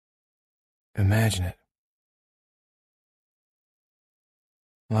Imagine it.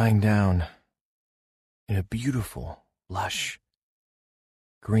 Lying down in a beautiful, lush,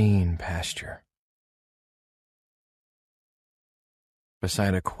 green pasture,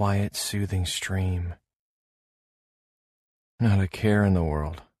 beside a quiet, soothing stream. Not a care in the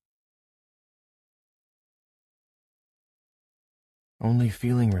world. Only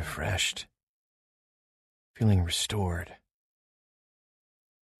feeling refreshed, feeling restored,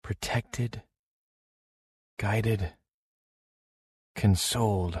 protected, guided,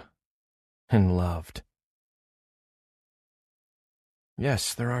 consoled, and loved.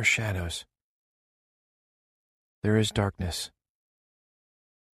 Yes, there are shadows. There is darkness,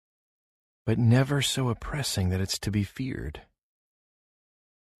 but never so oppressing that it's to be feared.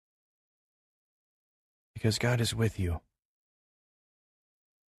 Because God is with you.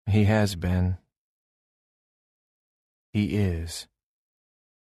 He has been. He is.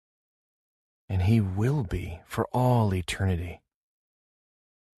 And He will be for all eternity.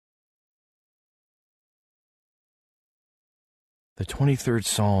 The 23rd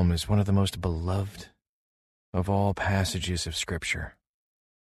Psalm is one of the most beloved of all passages of Scripture.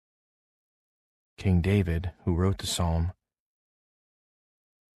 King David, who wrote the psalm,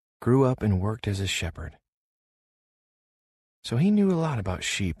 grew up and worked as a shepherd. So he knew a lot about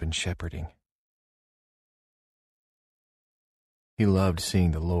sheep and shepherding. He loved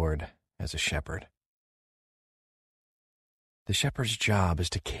seeing the Lord as a shepherd. The shepherd's job is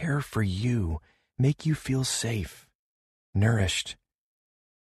to care for you, make you feel safe, nourished,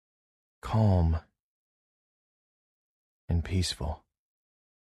 calm, and peaceful.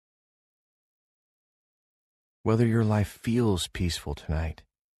 Whether your life feels peaceful tonight,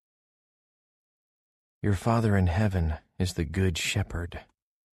 your Father in heaven is the Good Shepherd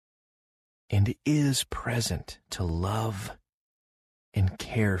and is present to love and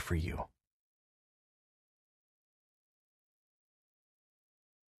care for you.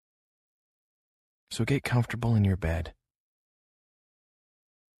 So get comfortable in your bed.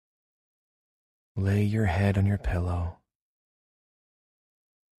 Lay your head on your pillow.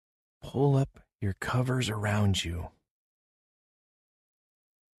 Pull up your covers around you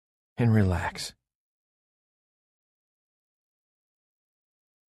and relax.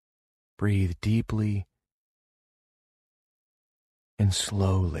 Breathe deeply and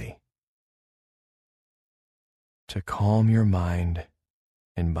slowly to calm your mind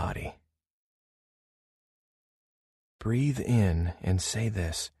and body. Breathe in and say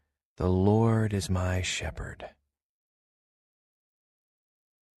this: "The Lord is my shepherd."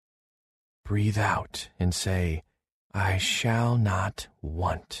 Breathe out and say, "I shall not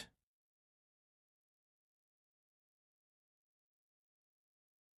want."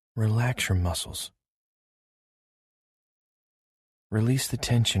 Relax your muscles. Release the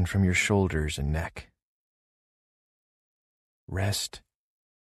tension from your shoulders and neck. Rest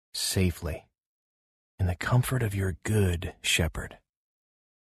safely in the comfort of your Good Shepherd.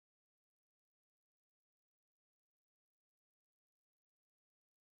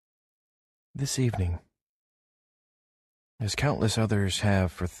 This evening, as countless others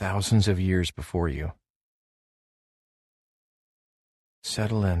have for thousands of years before you,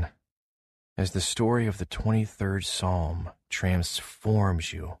 settle in as the story of the 23rd Psalm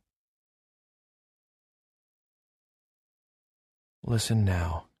transforms you. Listen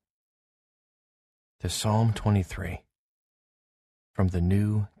now to Psalm 23 from the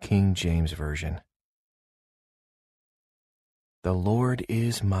New King James Version. The Lord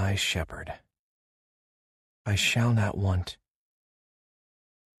is my shepherd. I shall not want.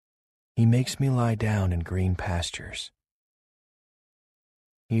 He makes me lie down in green pastures.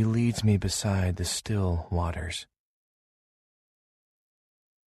 He leads me beside the still waters.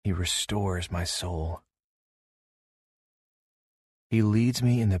 He restores my soul. He leads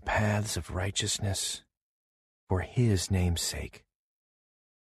me in the paths of righteousness for His name's sake.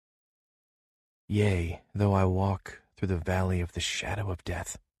 Yea, though I walk through the valley of the shadow of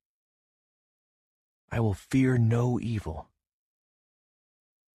death, I will fear no evil,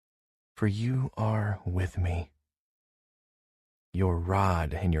 for you are with me. Your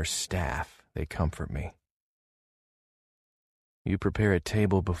rod and your staff, they comfort me. You prepare a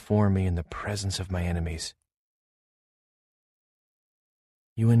table before me in the presence of my enemies.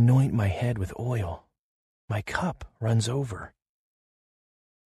 You anoint my head with oil. My cup runs over.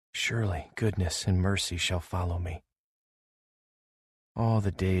 Surely goodness and mercy shall follow me all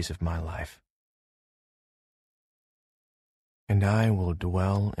the days of my life, and I will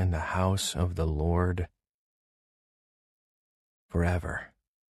dwell in the house of the Lord forever.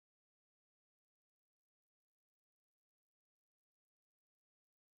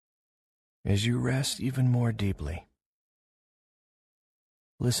 As you rest even more deeply,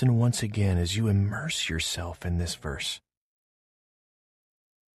 listen once again as you immerse yourself in this verse.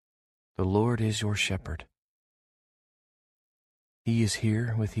 The Lord is your shepherd. He is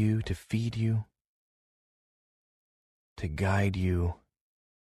here with you to feed you, to guide you,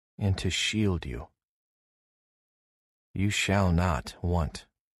 and to shield you. You shall not want.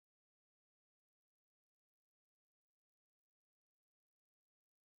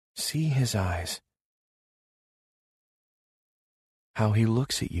 See his eyes, how he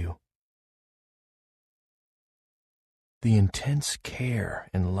looks at you, the intense care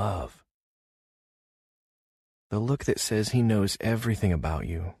and love, the look that says he knows everything about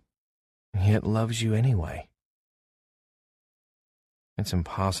you, yet loves you anyway. It's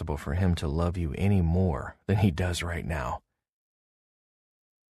impossible for him to love you any more than he does right now.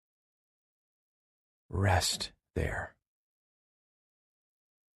 Rest there.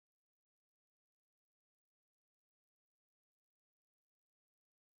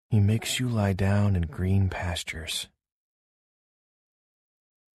 He makes you lie down in green pastures.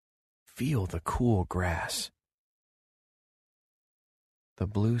 Feel the cool grass, the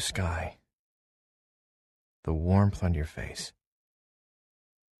blue sky, the warmth on your face.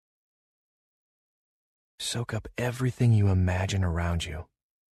 Soak up everything you imagine around you.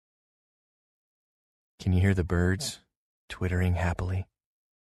 Can you hear the birds twittering happily?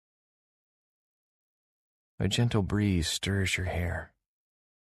 A gentle breeze stirs your hair.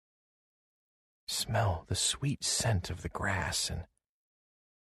 Smell the sweet scent of the grass and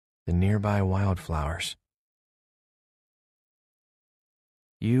the nearby wildflowers.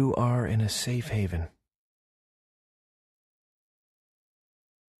 You are in a safe haven.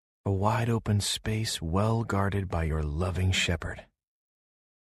 A wide open space well guarded by your loving shepherd.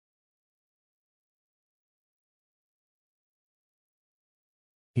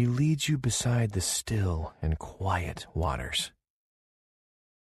 He leads you beside the still and quiet waters.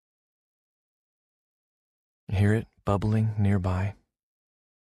 Hear it bubbling nearby?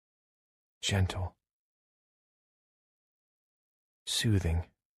 Gentle, soothing,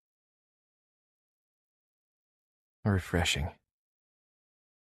 refreshing.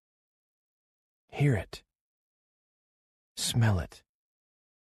 Hear it. Smell it.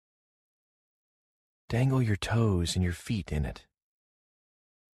 Dangle your toes and your feet in it.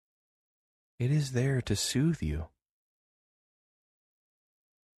 It is there to soothe you.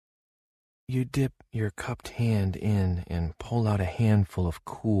 You dip your cupped hand in and pull out a handful of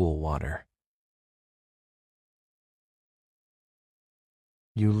cool water.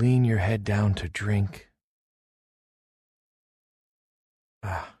 You lean your head down to drink.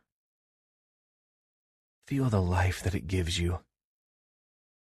 Feel the life that it gives you.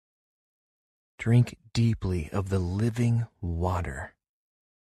 Drink deeply of the living water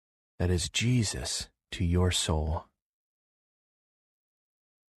that is Jesus to your soul.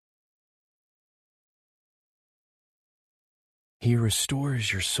 He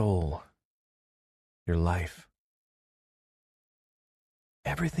restores your soul, your life.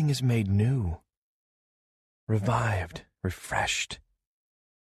 Everything is made new, revived, refreshed.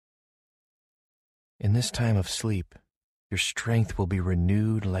 In this time of sleep, your strength will be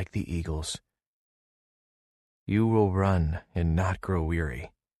renewed like the eagles. You will run and not grow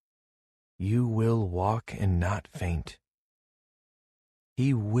weary. You will walk and not faint.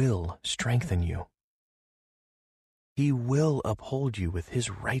 He will strengthen you. He will uphold you with his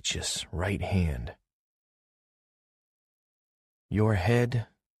righteous right hand. Your head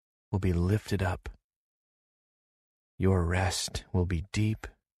will be lifted up. Your rest will be deep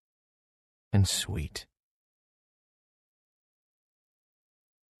and sweet.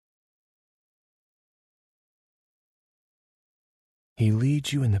 He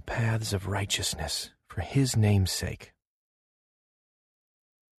leads you in the paths of righteousness for his name's sake.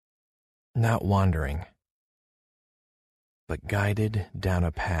 Not wandering, but guided down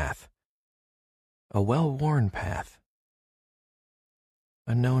a path, a well-worn path,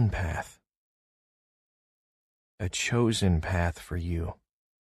 a known path, a chosen path for you.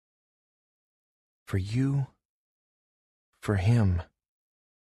 For you, for him,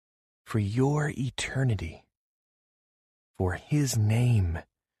 for your eternity, for his name,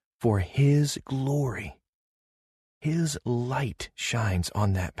 for his glory. His light shines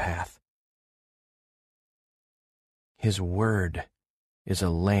on that path. His word is a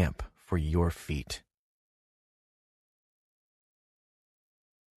lamp for your feet.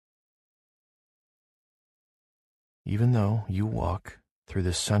 Even though you walk through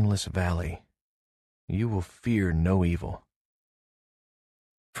the sunless valley, you will fear no evil,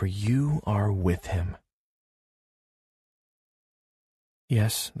 for you are with him.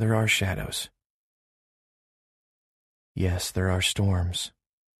 Yes, there are shadows. Yes, there are storms.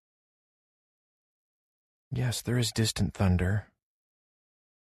 Yes, there is distant thunder.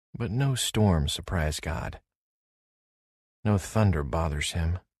 But no storm surprise God. No thunder bothers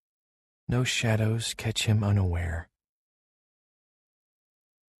him. No shadows catch him unaware.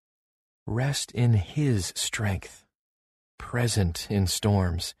 Rest in his strength, present in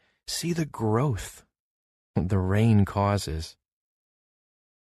storms. See the growth the rain causes.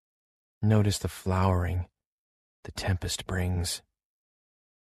 Notice the flowering the tempest brings.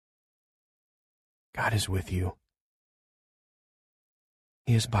 God is with you.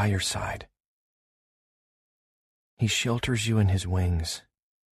 He is by your side. He shelters you in his wings.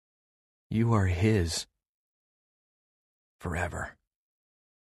 You are his forever.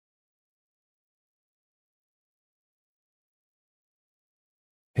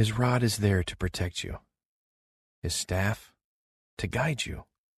 His rod is there to protect you. His staff to guide you,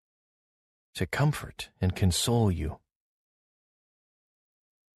 to comfort and console you.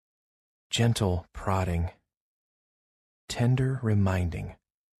 Gentle prodding, tender reminding.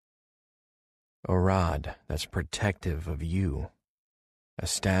 A rod that's protective of you, a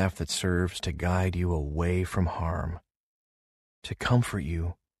staff that serves to guide you away from harm, to comfort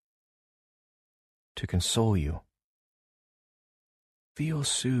you, to console you. Feel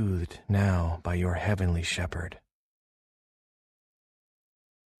soothed now by your heavenly shepherd.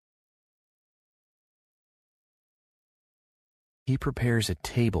 He prepares a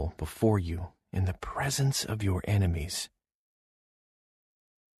table before you in the presence of your enemies.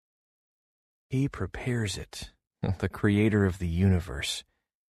 He prepares it, the creator of the universe,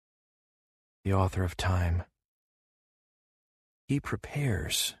 the author of time. He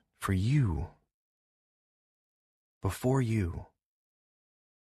prepares for you, before you,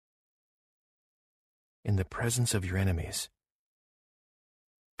 in the presence of your enemies.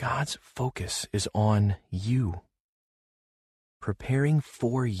 God's focus is on you, preparing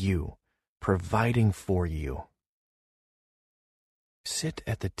for you, providing for you. Sit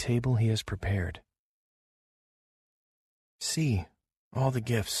at the table he has prepared. See all the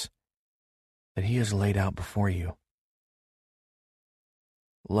gifts that he has laid out before you.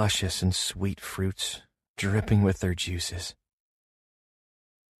 Luscious and sweet fruits, dripping with their juices.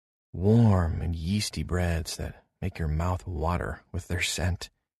 Warm and yeasty breads that make your mouth water with their scent.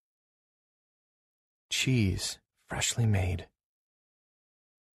 Cheese freshly made.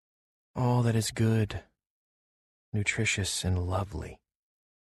 All that is good, nutritious, and lovely.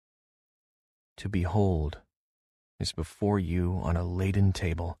 To behold is before you on a laden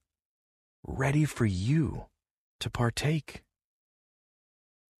table, ready for you to partake.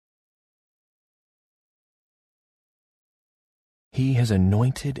 He has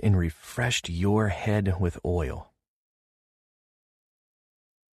anointed and refreshed your head with oil.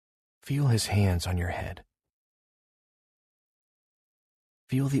 Feel his hands on your head.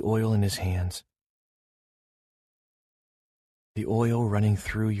 Feel the oil in his hands. The oil running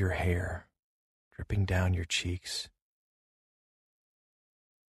through your hair, dripping down your cheeks.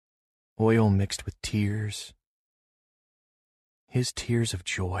 Oil mixed with tears. His tears of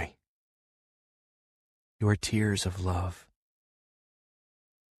joy. Your tears of love.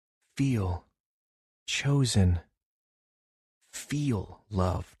 Feel chosen. Feel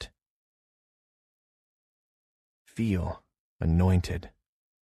loved. Feel anointed.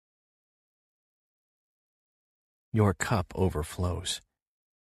 Your cup overflows.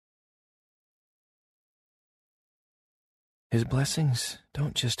 His blessings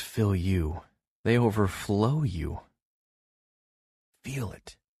don't just fill you, they overflow you. Feel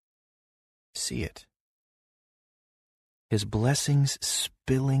it. See it. His blessings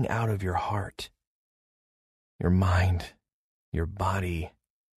spilling out of your heart, your mind, your body,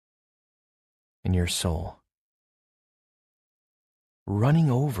 and your soul. Running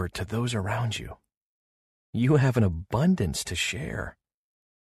over to those around you. You have an abundance to share.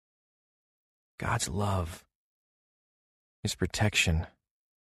 God's love, his protection,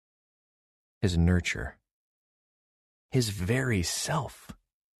 his nurture, his very self.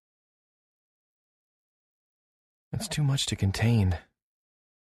 It's too much to contain.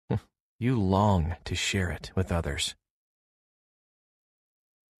 You long to share it with others.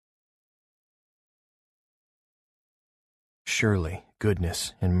 Surely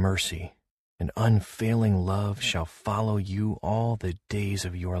goodness and mercy and unfailing love shall follow you all the days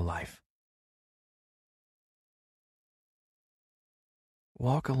of your life.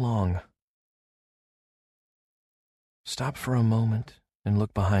 Walk along. Stop for a moment and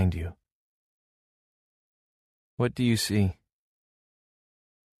look behind you. What do you see?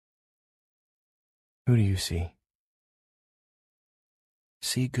 Who do you see?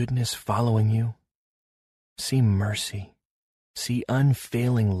 See goodness following you. See mercy. See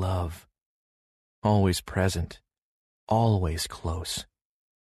unfailing love. Always present, always close.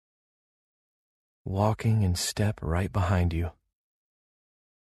 Walking in step right behind you.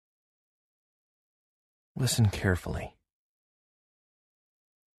 Listen carefully.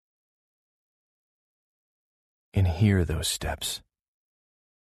 And hear those steps.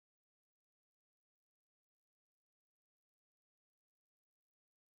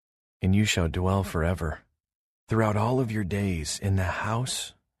 And you shall dwell forever, throughout all of your days, in the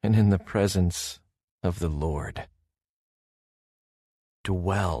house and in the presence of the Lord.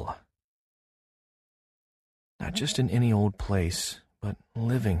 Dwell. Not just in any old place, but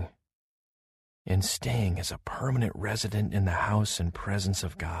living and staying as a permanent resident in the house and presence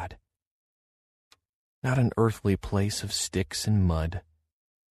of God. Not an earthly place of sticks and mud,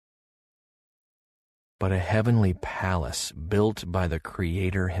 but a heavenly palace built by the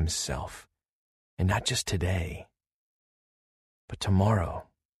Creator himself. And not just today, but tomorrow,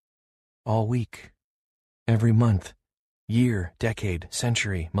 all week, every month, year, decade,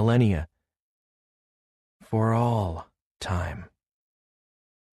 century, millennia, for all time,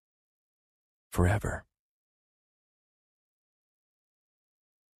 forever.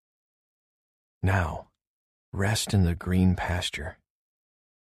 Now, rest in the green pasture,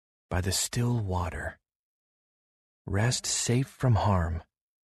 by the still water. Rest safe from harm.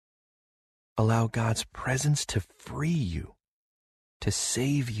 Allow God's presence to free you, to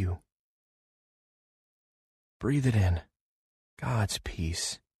save you. Breathe it in, God's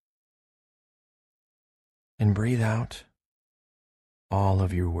peace. And breathe out all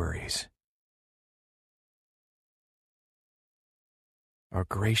of your worries. Our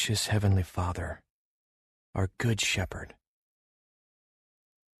gracious Heavenly Father, our Good Shepherd,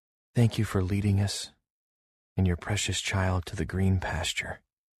 thank you for leading us and your precious child to the green pasture,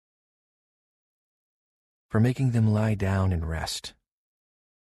 for making them lie down and rest.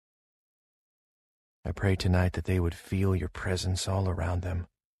 I pray tonight that they would feel your presence all around them,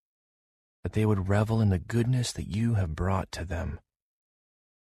 that they would revel in the goodness that you have brought to them.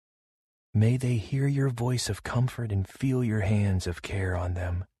 May they hear your voice of comfort and feel your hands of care on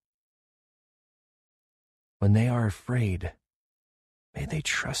them. When they are afraid, may they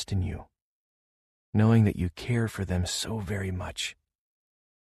trust in you, knowing that you care for them so very much.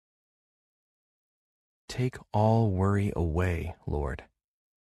 Take all worry away, Lord,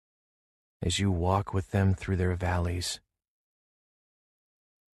 as you walk with them through their valleys.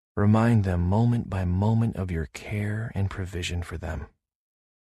 Remind them moment by moment of your care and provision for them.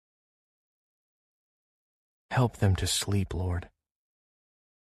 Help them to sleep, Lord,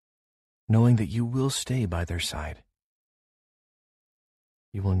 knowing that you will stay by their side.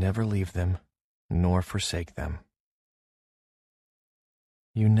 You will never leave them nor forsake them.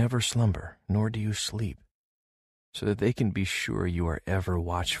 You never slumber, nor do you sleep, so that they can be sure you are ever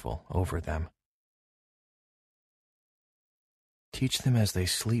watchful over them. Teach them as they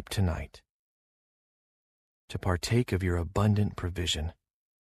sleep tonight to partake of your abundant provision.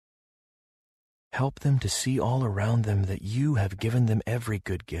 Help them to see all around them that you have given them every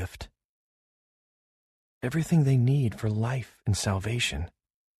good gift, everything they need for life and salvation.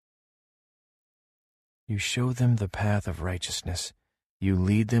 You show them the path of righteousness. You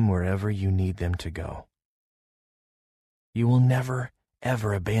lead them wherever you need them to go. You will never,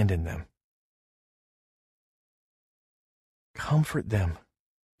 ever abandon them. Comfort them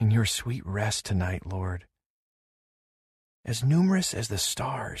in your sweet rest tonight, Lord. As numerous as the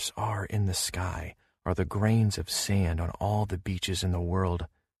stars are in the sky, are the grains of sand on all the beaches in the world.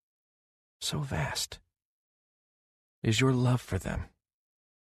 So vast is your love for them.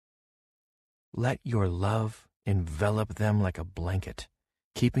 Let your love envelop them like a blanket,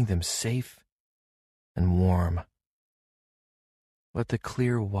 keeping them safe and warm. Let the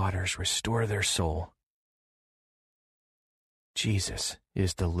clear waters restore their soul. Jesus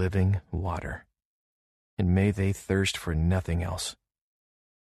is the living water, and may they thirst for nothing else.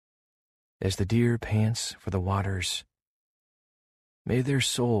 As the deer pants for the waters, may their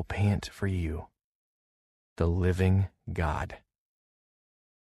soul pant for you, the living God.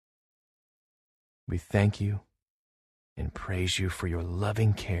 We thank you and praise you for your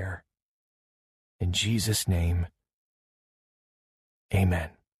loving care. In Jesus' name,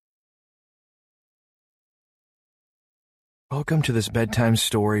 amen. Welcome to this bedtime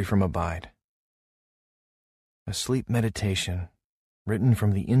story from Abide, a sleep meditation written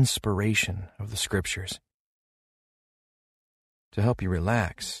from the inspiration of the Scriptures to help you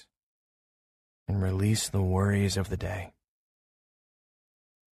relax and release the worries of the day.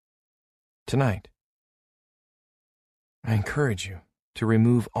 Tonight, I encourage you to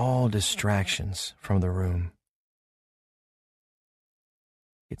remove all distractions from the room.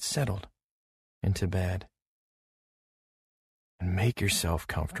 Get settled into bed and make yourself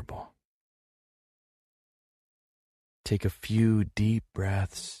comfortable. Take a few deep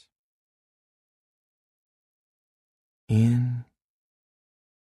breaths in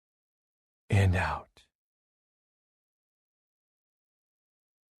and out.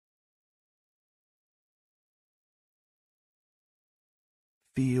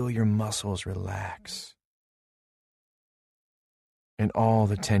 Feel your muscles relax and all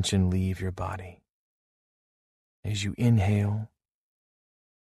the tension leave your body as you inhale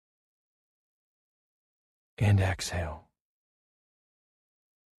and exhale.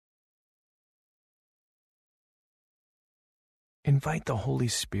 Invite the Holy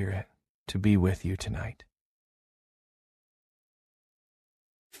Spirit to be with you tonight.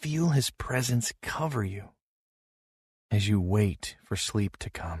 Feel His presence cover you as you wait for sleep to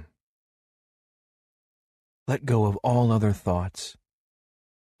come. Let go of all other thoughts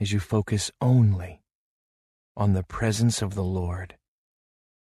as you focus only on the presence of the Lord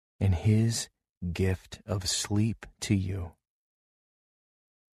and His gift of sleep to you.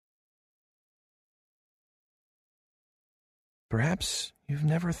 Perhaps you've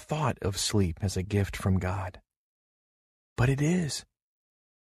never thought of sleep as a gift from God, but it is.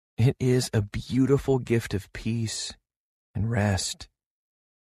 It is a beautiful gift of peace and rest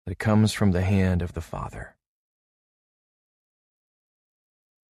that comes from the hand of the Father.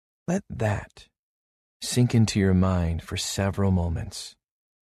 Let that sink into your mind for several moments.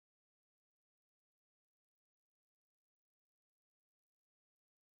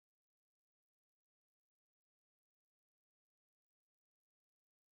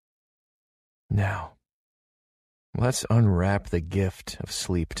 Now, let's unwrap the gift of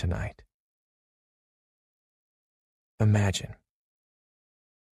sleep tonight. Imagine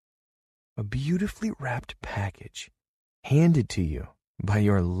a beautifully wrapped package handed to you by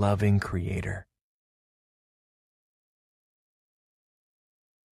your loving Creator.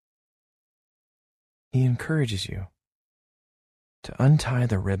 He encourages you to untie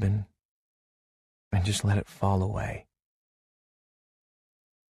the ribbon and just let it fall away.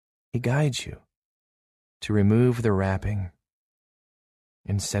 He guides you to remove the wrapping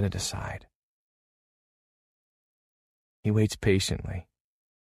and set it aside. He waits patiently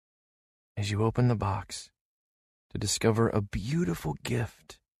as you open the box to discover a beautiful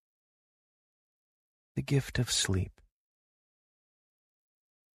gift, the gift of sleep.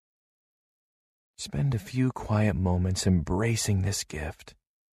 Spend a few quiet moments embracing this gift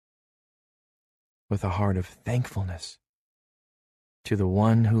with a heart of thankfulness to the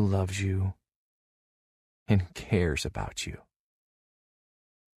one who loves you and cares about you.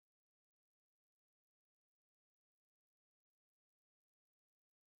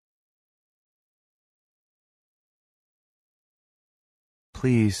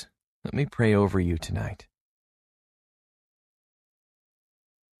 Please, let me pray over you tonight.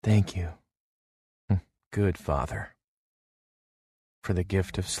 Thank you, good Father, for the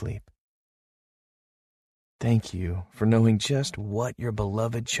gift of sleep. Thank you for knowing just what your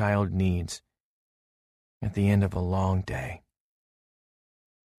beloved child needs at the end of a long day.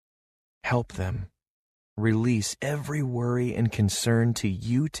 Help them release every worry and concern to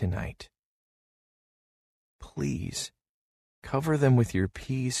you tonight. Please cover them with your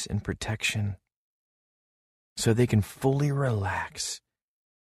peace and protection so they can fully relax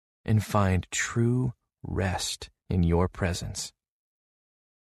and find true rest in your presence.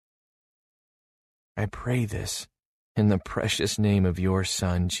 I pray this in the precious name of your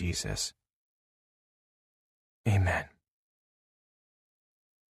Son, Jesus. Amen.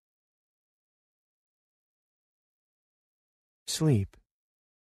 Sleep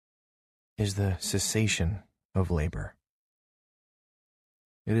is the cessation of labor.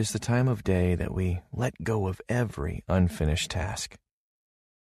 It is the time of day that we let go of every unfinished task.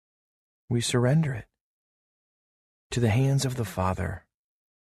 We surrender it to the hands of the Father.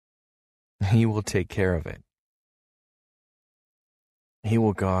 He will take care of it. He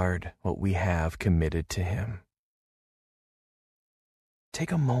will guard what we have committed to Him.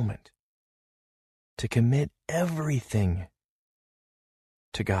 Take a moment to commit everything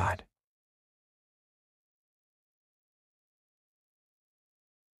to God.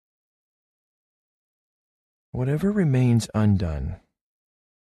 Whatever remains undone,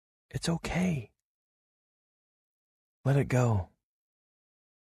 it's okay. Let it go.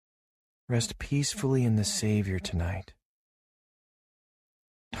 Rest peacefully in the Savior tonight.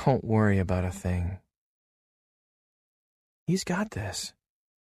 Don't worry about a thing. He's got this.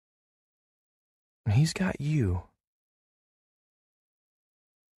 He's got you.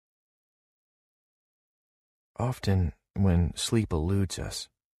 Often, when sleep eludes us,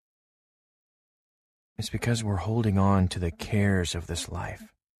 it's because we're holding on to the cares of this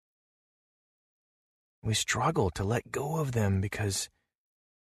life. We struggle to let go of them because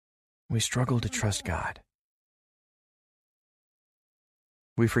we struggle to trust God.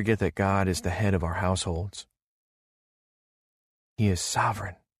 We forget that God is the head of our households. He is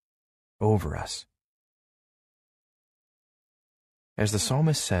sovereign over us. As the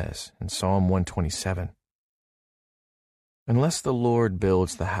psalmist says in Psalm 127, "Unless the Lord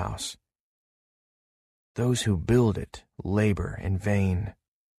builds the house, those who build it labor in vain.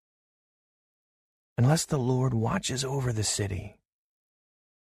 Unless the Lord watches over the city,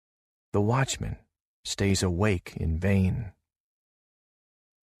 the watchman stays awake in vain."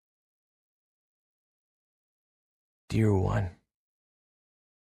 Dear one,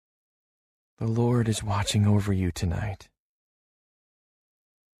 the Lord is watching over you tonight.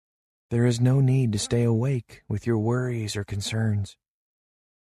 There is no need to stay awake with your worries or concerns.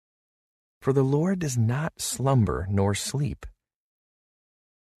 For the Lord does not slumber nor sleep.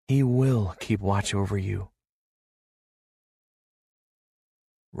 He will keep watch over you.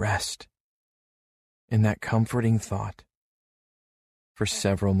 Rest in that comforting thought for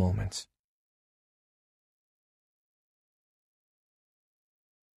several moments.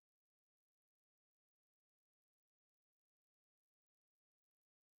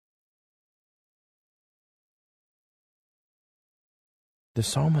 The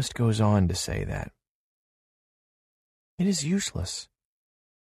psalmist goes on to say that it is useless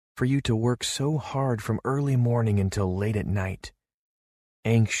for you to work so hard from early morning until late at night,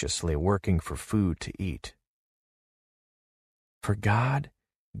 anxiously working for food to eat. For God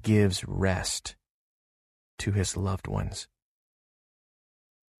gives rest to his loved ones.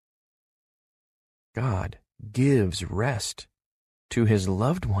 God gives rest to his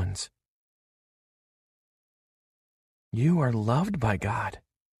loved ones. You are loved by God.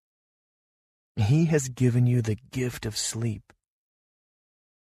 He has given you the gift of sleep.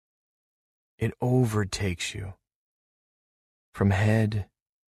 It overtakes you from head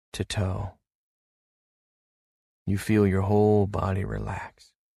to toe. You feel your whole body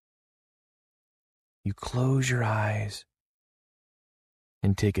relax. You close your eyes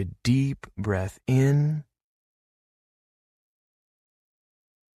and take a deep breath in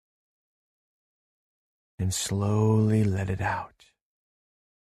and slowly let it out.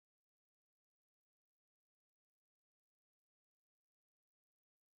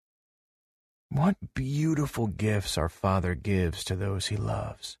 What beautiful gifts our Father gives to those he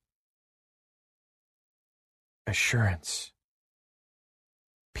loves. Assurance,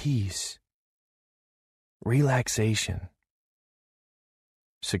 peace, relaxation,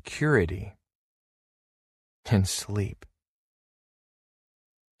 security, and sleep.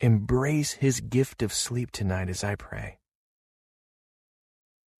 Embrace his gift of sleep tonight as I pray.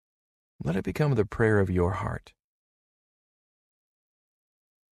 Let it become the prayer of your heart.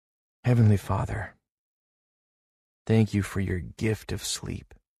 Heavenly Father, thank you for your gift of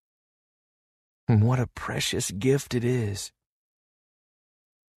sleep. And what a precious gift it is.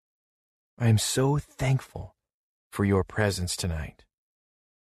 I am so thankful for your presence tonight.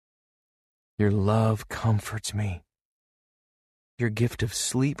 Your love comforts me. Your gift of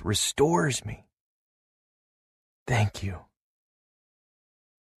sleep restores me. Thank you.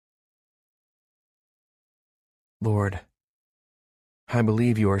 Lord, I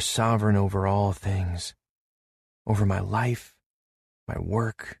believe you are sovereign over all things, over my life, my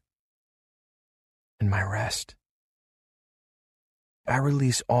work, and my rest. I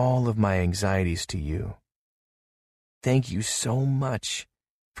release all of my anxieties to you. Thank you so much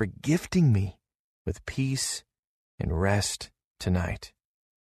for gifting me with peace and rest tonight.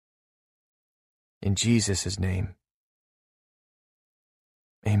 In Jesus' name,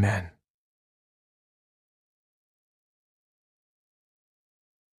 amen.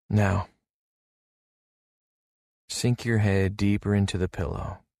 Now, sink your head deeper into the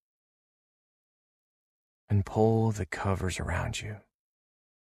pillow and pull the covers around you.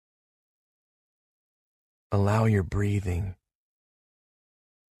 Allow your breathing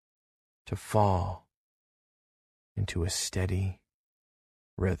to fall into a steady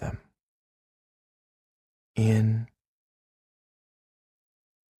rhythm. In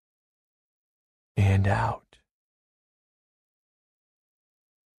and out.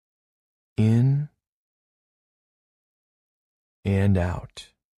 In and out.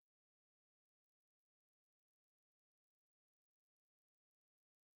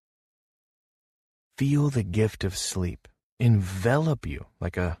 Feel the gift of sleep envelop you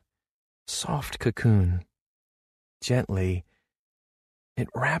like a soft cocoon. Gently, it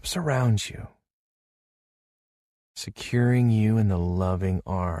wraps around you, securing you in the loving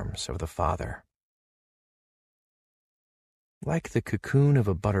arms of the Father. Like the cocoon of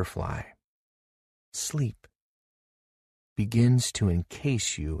a butterfly, sleep begins to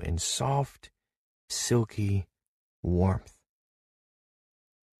encase you in soft, silky warmth.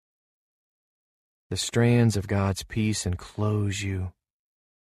 The strands of God's peace enclose you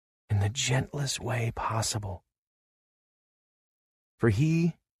in the gentlest way possible. For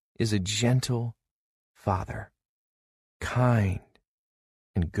He is a gentle Father, kind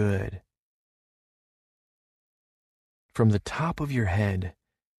and good. From the top of your head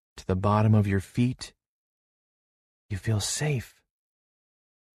to the bottom of your feet, you feel safe,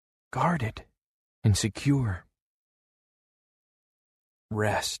 guarded, and secure.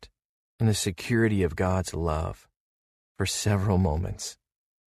 Rest in the security of God's love for several moments.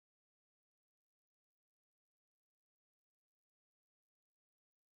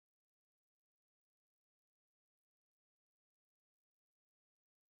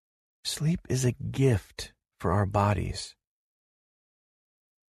 Sleep is a gift for our bodies,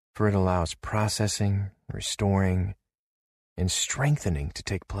 for it allows processing, restoring, and strengthening to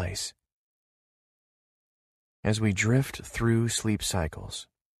take place. As we drift through sleep cycles,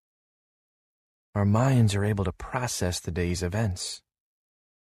 our minds are able to process the day's events.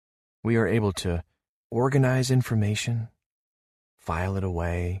 We are able to organize information, file it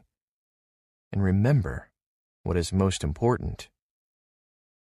away, and remember what is most important.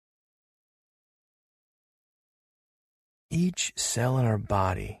 Each cell in our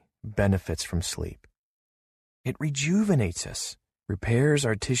body benefits from sleep. It rejuvenates us, repairs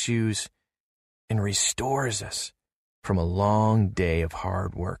our tissues, and restores us from a long day of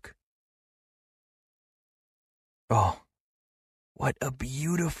hard work. Oh, what a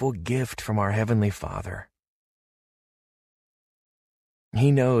beautiful gift from our Heavenly Father.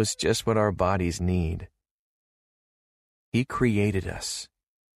 He knows just what our bodies need. He created us.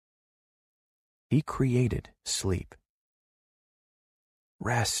 He created sleep.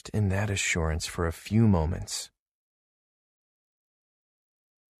 Rest in that assurance for a few moments.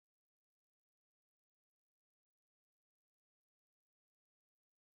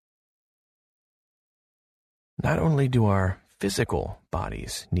 Not only do our physical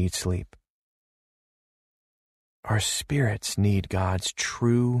bodies need sleep, our spirits need God's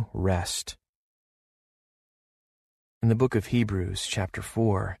true rest. In the book of Hebrews, chapter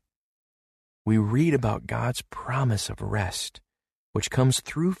 4, we read about God's promise of rest, which comes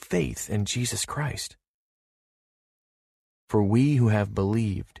through faith in Jesus Christ. For we who have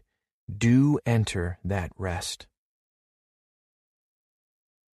believed do enter that rest.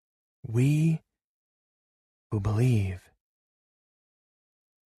 We who believe,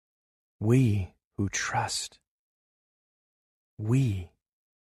 we who trust, we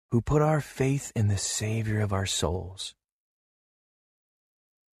who put our faith in the Savior of our souls,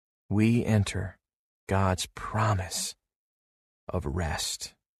 we enter God's promise of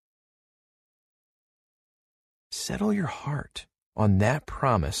rest. Settle your heart on that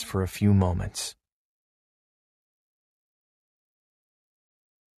promise for a few moments.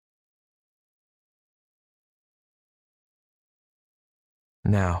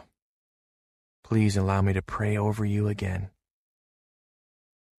 Now, please allow me to pray over you again.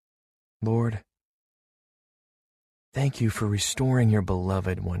 Lord, thank you for restoring your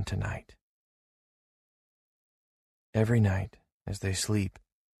beloved one tonight. Every night as they sleep,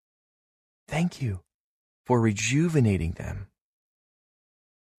 thank you for rejuvenating them.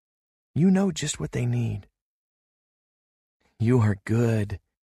 You know just what they need. You are good.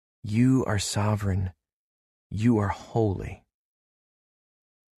 You are sovereign. You are holy.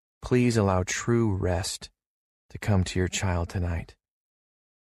 Please allow true rest to come to your child tonight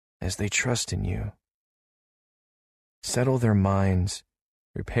as they trust in you. Settle their minds,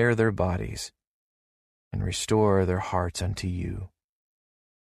 repair their bodies, and restore their hearts unto you.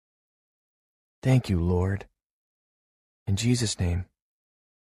 Thank you, Lord. In Jesus' name,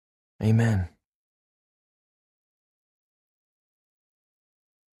 amen.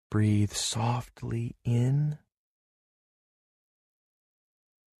 Breathe softly in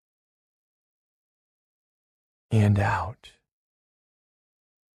and out.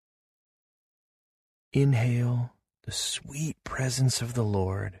 Inhale the sweet presence of the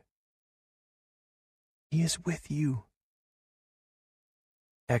Lord. He is with you.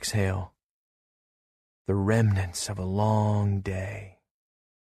 Exhale the remnants of a long day.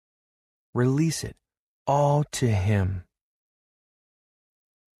 Release it all to Him.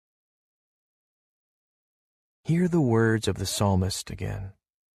 Hear the words of the psalmist again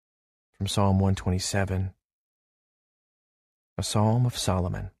from Psalm 127, a psalm of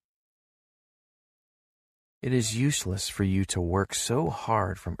Solomon. It is useless for you to work so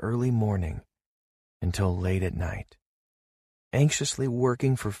hard from early morning until late at night, anxiously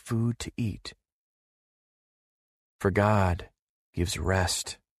working for food to eat. For God gives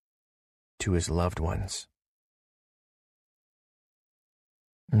rest to his loved ones.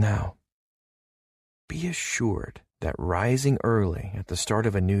 Now, be assured that rising early at the start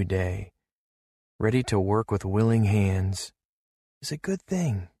of a new day, ready to work with willing hands, is a good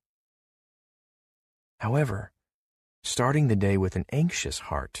thing. However, starting the day with an anxious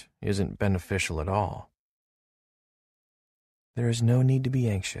heart isn't beneficial at all. There is no need to be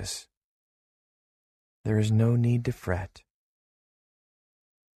anxious. There is no need to fret.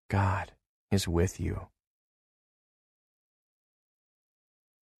 God is with you.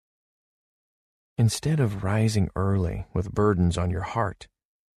 Instead of rising early with burdens on your heart,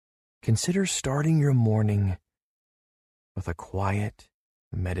 consider starting your morning with a quiet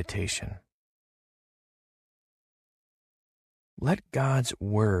meditation. Let God's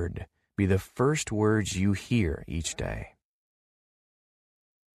word be the first words you hear each day.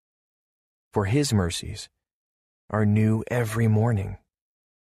 For his mercies are new every morning.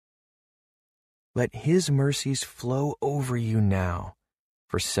 Let his mercies flow over you now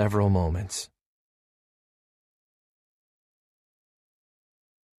for several moments.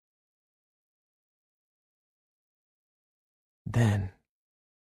 Then,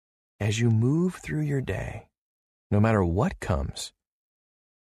 as you move through your day, no matter what comes,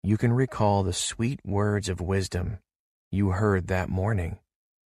 you can recall the sweet words of wisdom you heard that morning.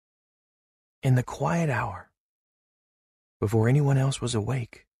 In the quiet hour, before anyone else was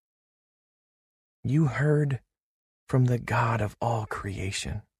awake, you heard from the God of all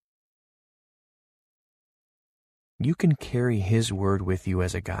creation. You can carry his word with you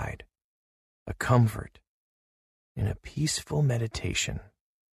as a guide, a comfort, and a peaceful meditation.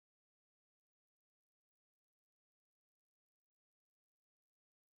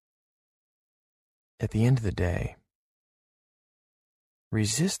 At the end of the day,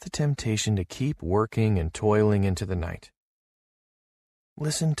 resist the temptation to keep working and toiling into the night.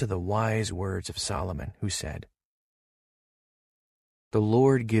 Listen to the wise words of Solomon, who said, "The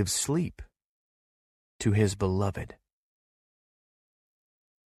Lord gives sleep to his beloved."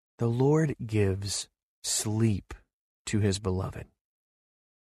 The Lord gives sleep to his beloved.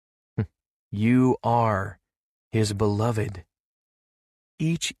 You are his beloved.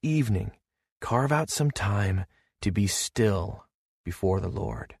 Each evening, carve out some time to be still before the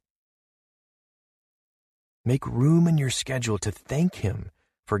Lord. Make room in your schedule to thank him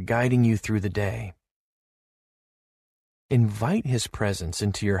for guiding you through the day. Invite his presence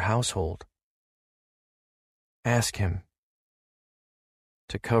into your household. Ask him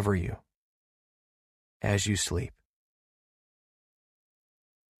to cover you as you sleep.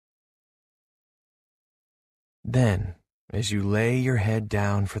 Then, as you lay your head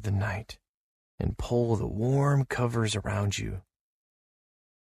down for the night and pull the warm covers around you,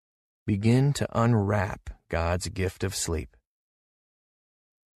 begin to unwrap God's gift of sleep.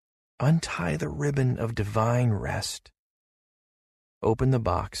 Untie the ribbon of divine rest. Open the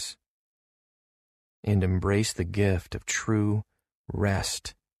box and embrace the gift of true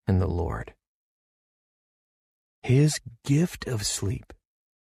rest in the Lord. His gift of sleep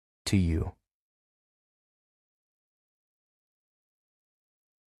to you.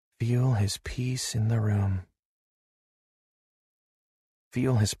 Feel his peace in the room.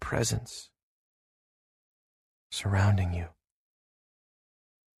 Feel his presence surrounding you.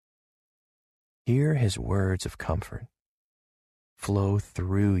 Hear his words of comfort flow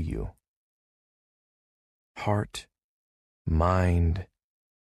through you. Heart, mind,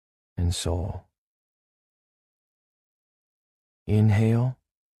 and soul. Inhale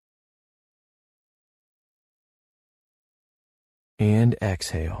and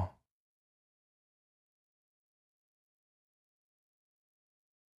exhale.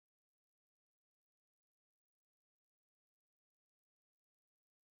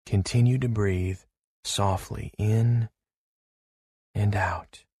 Continue to breathe softly in and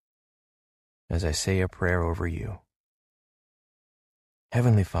out as I say a prayer over you.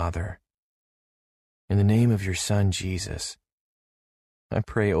 Heavenly Father, in the name of your Son, Jesus, I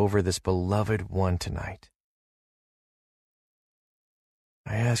pray over this beloved one tonight.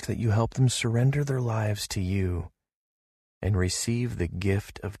 I ask that you help them surrender their lives to you and receive the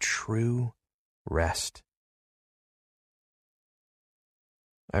gift of true rest.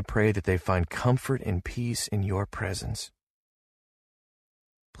 I pray that they find comfort and peace in your presence.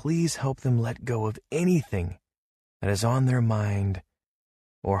 Please help them let go of anything that is on their mind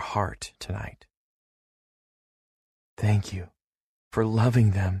or heart tonight. Thank you for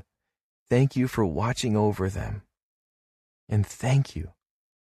loving them. Thank you for watching over them. And thank you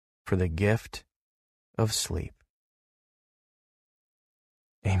for the gift of sleep.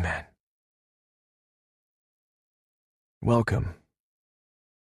 Amen. Welcome,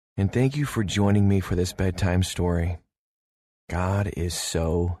 and thank you for joining me for this bedtime story. God is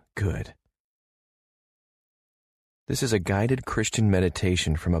so good. This is a guided Christian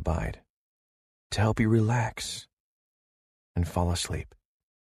meditation from Abide to help you relax and fall asleep.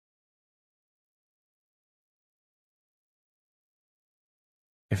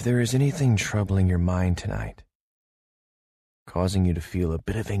 If there is anything troubling your mind tonight, causing you to feel a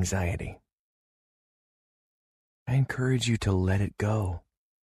bit of anxiety, I encourage you to let it go.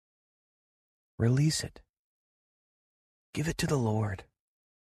 Release it. Give it to the Lord.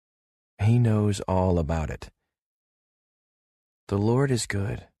 He knows all about it. The Lord is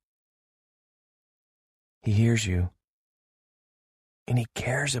good. He hears you, and He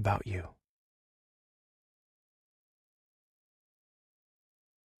cares about you.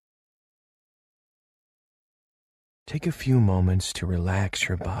 Take a few moments to relax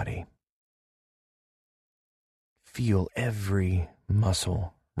your body. Feel every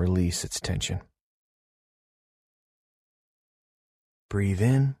muscle release its tension. Breathe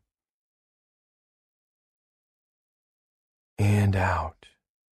in and out.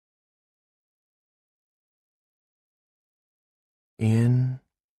 In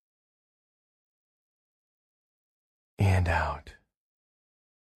and out.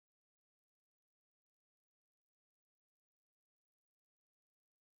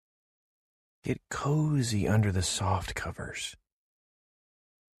 Get cozy under the soft covers.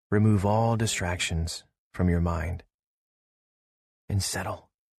 Remove all distractions from your mind and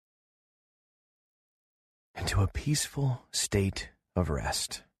settle into a peaceful state of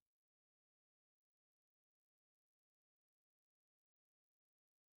rest.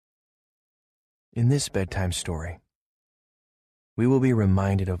 In this bedtime story, we will be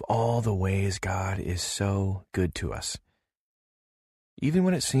reminded of all the ways God is so good to us. Even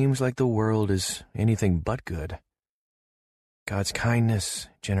when it seems like the world is anything but good, God's kindness,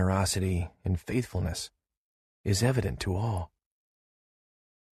 generosity, and faithfulness is evident to all.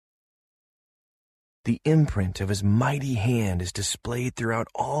 The imprint of His mighty hand is displayed throughout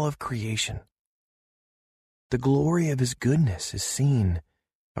all of creation. The glory of His goodness is seen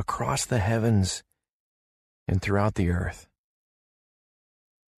across the heavens and throughout the earth.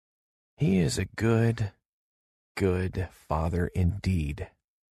 He is a good Father indeed.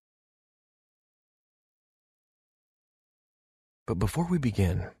 But before we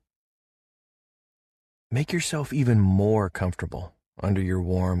begin, make yourself even more comfortable under your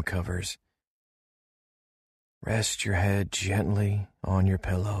warm covers. Rest your head gently on your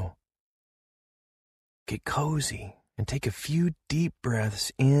pillow. Get cozy and take a few deep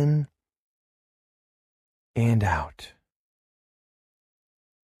breaths in and out.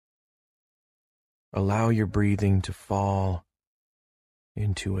 Allow your breathing to fall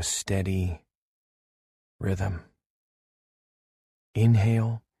into a steady rhythm.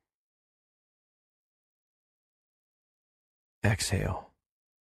 Inhale. Exhale.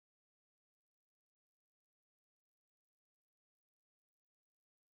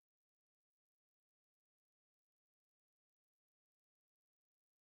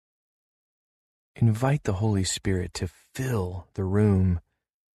 Invite the Holy Spirit to fill the room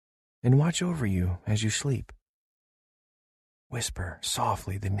and watch over you as you sleep. Whisper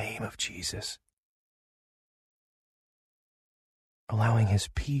softly the name of Jesus, allowing His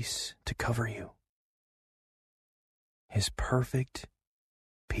peace to cover you. His perfect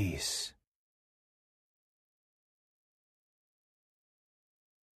peace.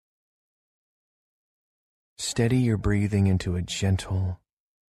 Steady your breathing into a gentle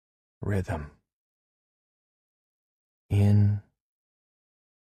rhythm. In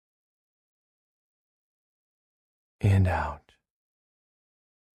and out.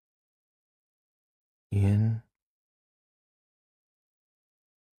 In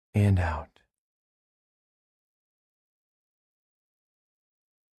and out.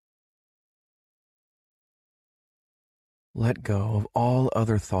 Let go of all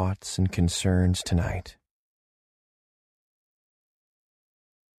other thoughts and concerns tonight.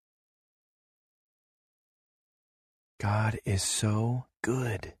 God is so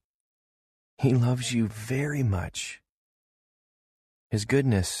good. He loves you very much. His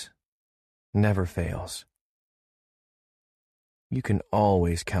goodness never fails. You can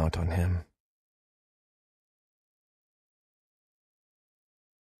always count on Him.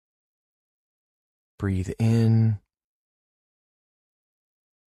 Breathe in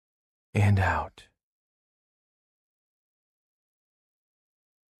and out.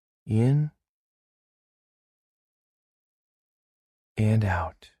 In and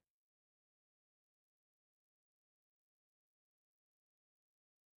out.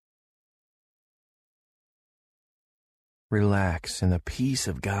 Relax in the peace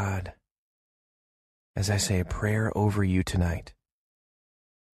of God as I say a prayer over you tonight.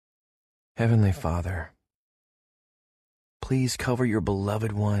 Heavenly Father, please cover your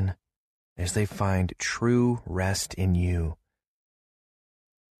beloved one as they find true rest in you.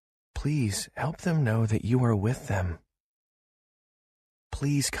 Please help them know that you are with them.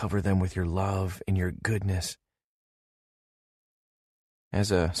 Please cover them with your love and your goodness.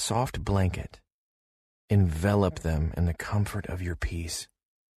 As a soft blanket, envelop them in the comfort of your peace.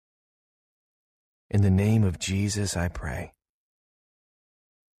 In the name of Jesus, I pray.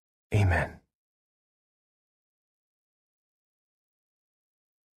 Amen.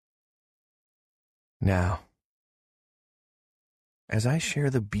 Now, as I share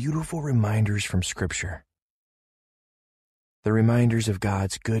the beautiful reminders from Scripture, the reminders of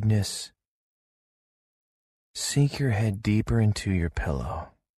God's goodness, sink your head deeper into your pillow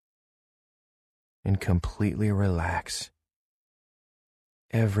and completely relax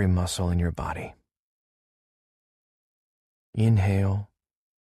every muscle in your body. Inhale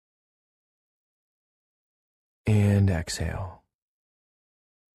and exhale.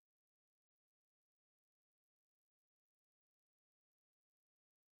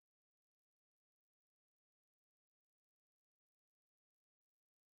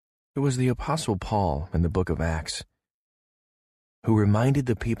 It was the Apostle Paul in the book of Acts who reminded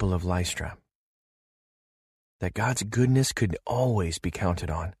the people of Lystra that God's goodness could always be counted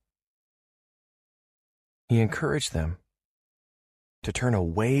on. He encouraged them to turn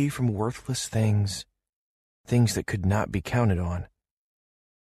away from worthless things that could not be counted on,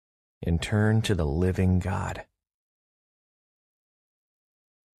 and turn to the living God.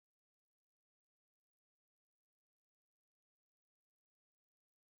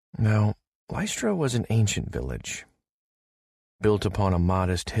 Now, Lystra was an ancient village, built upon a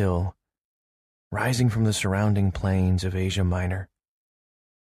modest hill, rising from the surrounding plains of Asia Minor.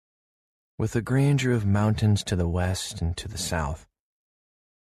 With the grandeur of mountains to the west and to the south,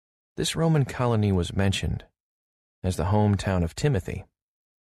 this Roman colony was mentioned as the hometown of Timothy,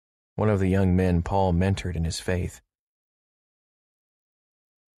 one of the young men Paul mentored in his faith.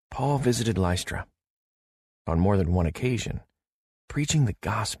 Paul visited Lystra on more than one occasion, preaching the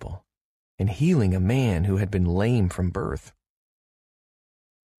gospel and healing a man who had been lame from birth.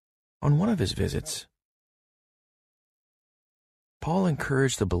 On one of his visits, Paul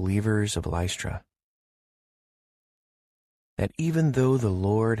encouraged the believers of Lystra that even though the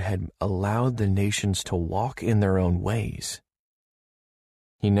Lord had allowed the nations to walk in their own ways,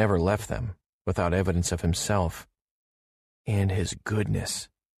 he never left them without evidence of himself and his goodness.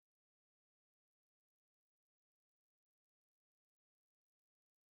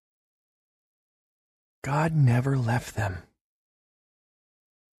 God never left them.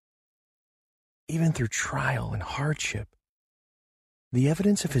 Even through trial and hardship, the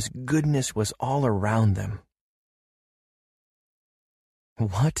evidence of his goodness was all around them.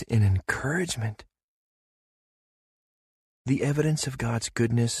 What an encouragement! The evidence of God's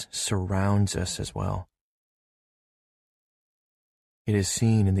goodness surrounds us as well. It is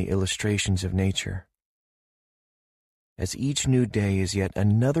seen in the illustrations of nature, as each new day is yet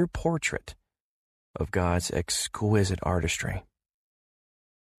another portrait of God's exquisite artistry.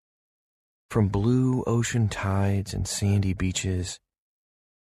 From blue ocean tides and sandy beaches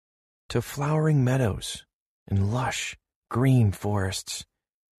to flowering meadows and lush green forests,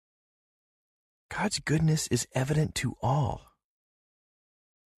 God's goodness is evident to all.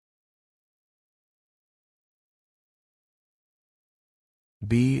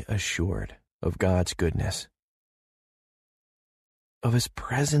 Be assured of God's goodness, of His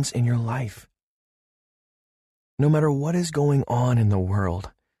presence in your life. No matter what is going on in the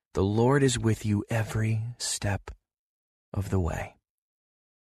world, the Lord is with you every step of the way.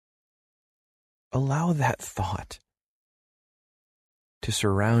 Allow that thought to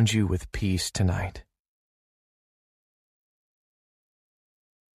surround you with peace tonight.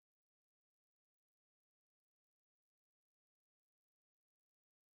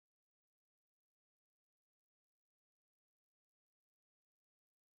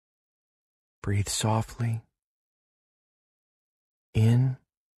 Breathe softly in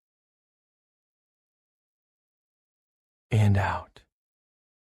and out.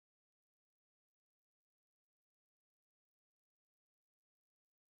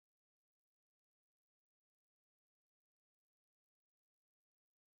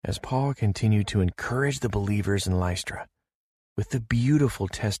 As Paul continued to encourage the believers in Lystra with the beautiful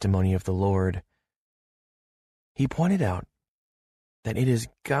testimony of the Lord. He pointed out that it is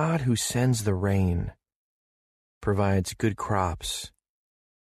God who sends the rain, provides good crops,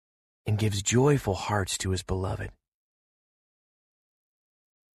 and gives joyful hearts to his beloved.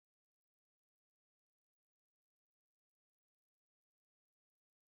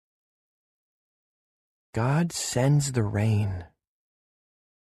 God sends the rain.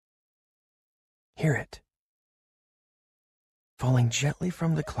 Hear it, falling gently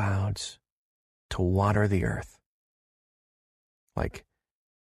from the clouds to water the earth, like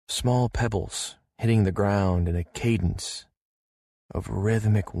small pebbles hitting the ground in a cadence of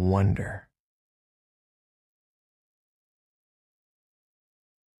rhythmic wonder.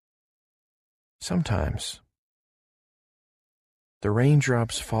 Sometimes the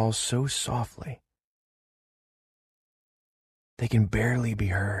raindrops fall so softly they can barely be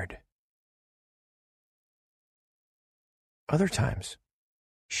heard. Other times,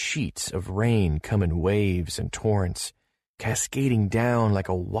 sheets of rain come in waves and torrents, cascading down like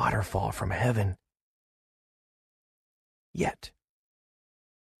a waterfall from heaven. Yet,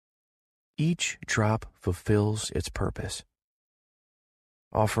 each drop fulfills its purpose,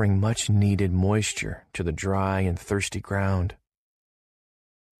 offering much-needed moisture to the dry and thirsty ground.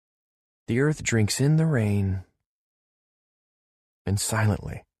 The earth drinks in the rain and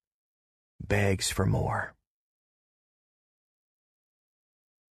silently begs for more.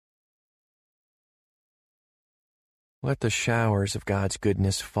 Let the showers of God's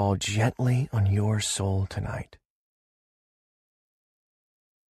goodness fall gently on your soul tonight.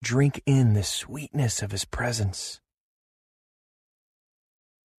 Drink in the sweetness of His presence.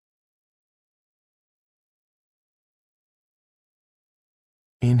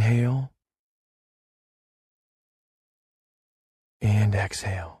 Inhale and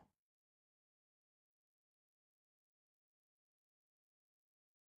exhale.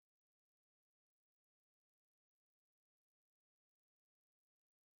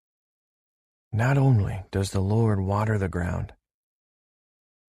 Not only does the Lord water the ground,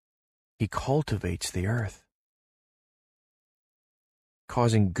 He cultivates the earth,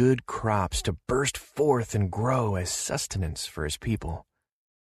 causing good crops to burst forth and grow as sustenance for His people.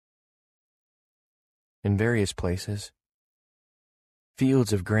 In various places,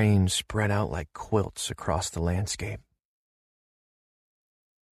 fields of grain spread out like quilts across the landscape.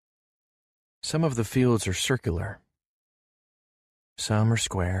 Some of the fields are circular, some are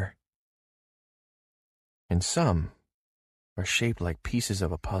square, and some are shaped like pieces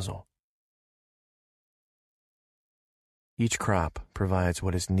of a puzzle. Each crop provides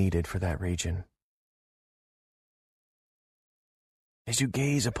what is needed for that region. As you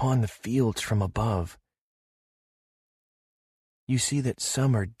gaze upon the fields from above, you see that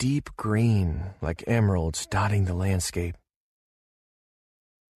some are deep green, like emeralds dotting the landscape.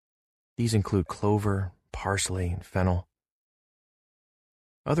 These include clover, parsley, and fennel.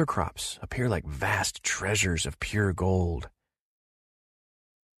 Other crops appear like vast treasures of pure gold.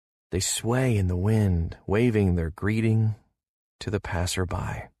 They sway in the wind, waving their greeting to the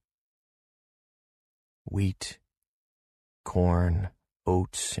passerby. Wheat, corn,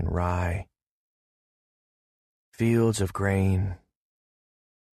 oats, and rye. Fields of grain.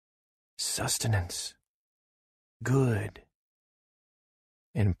 Sustenance. Good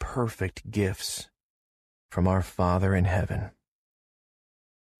and perfect gifts from our Father in heaven.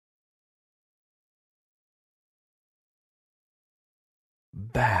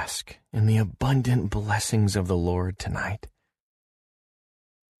 Bask in the abundant blessings of the Lord tonight.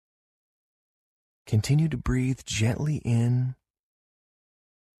 Continue to breathe gently in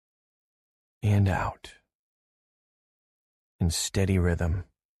and out in steady rhythm,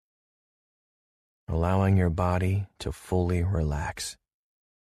 allowing your body to fully relax.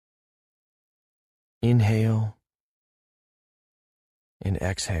 Inhale and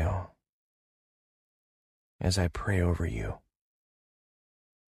exhale as I pray over you.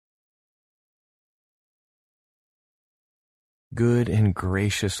 Good and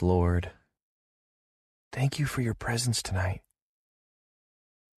gracious Lord, thank you for your presence tonight.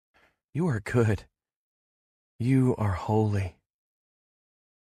 You are good. You are holy.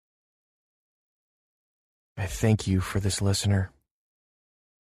 I thank you for this listener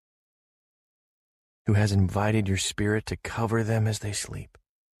who has invited your Spirit to cover them as they sleep.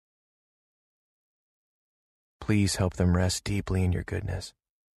 Please help them rest deeply in your goodness,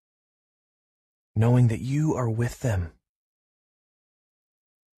 knowing that you are with them.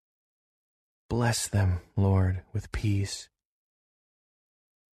 Bless them, Lord, with peace.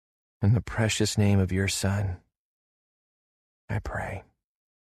 In the precious name of your Son, I pray.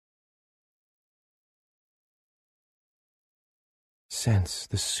 sense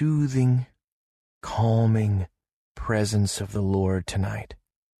the soothing, calming presence of the Lord tonight.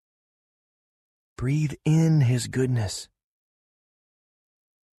 Breathe in His goodness.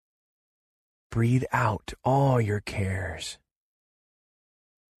 Breathe out all your cares.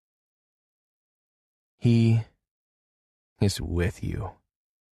 He is with you.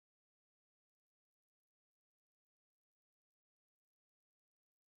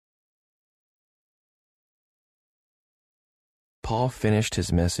 Paul finished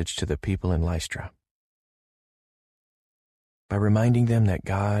his message to the people in Lystra by reminding them that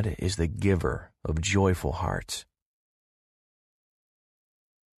God is the giver of joyful hearts.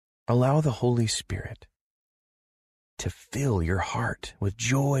 Allow the Holy Spirit to fill your heart with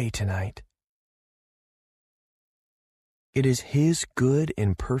joy tonight. It is His good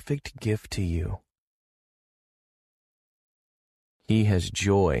and perfect gift to you. He has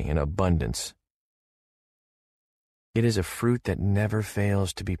joy in abundance. It is a fruit that never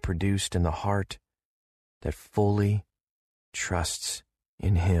fails to be produced in the heart that fully trusts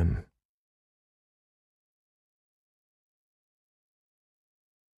in Him.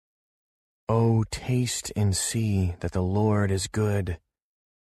 Oh, taste and see that the Lord is good.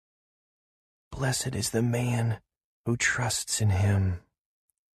 Blessed is the man who trusts in Him.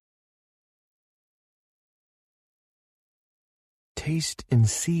 Taste and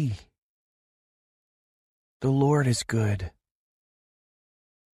see. The Lord is good.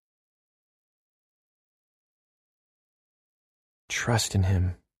 Trust in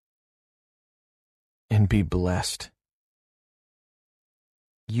Him and be blessed.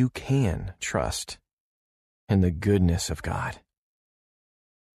 You can trust in the goodness of God.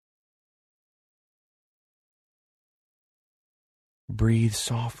 Breathe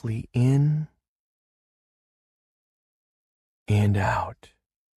softly in and out.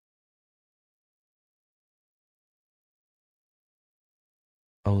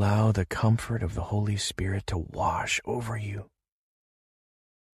 Allow the comfort of the Holy Spirit to wash over you.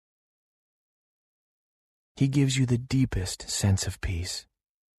 He gives you the deepest sense of peace,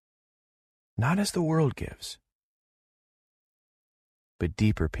 not as the world gives, but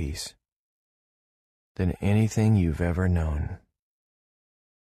deeper peace than anything you've ever known.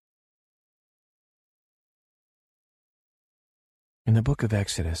 In the book of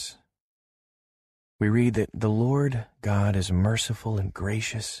Exodus, we read that the Lord God is merciful and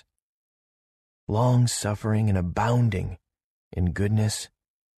gracious, long-suffering and abounding in goodness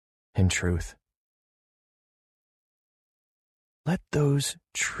and truth. Let those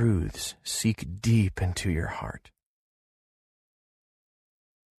truths sink deep into your heart.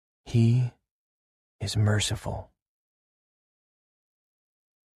 He is merciful.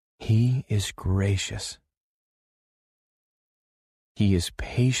 He is gracious. He is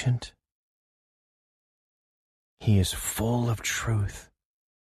patient. He is full of truth.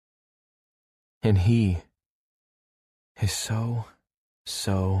 And He is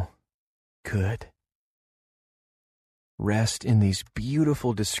so good. Rest in these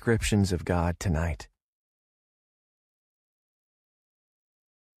beautiful descriptions of God tonight.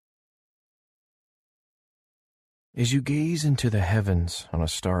 As you gaze into the heavens on a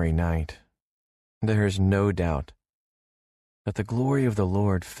starry night, there is no doubt that the glory of the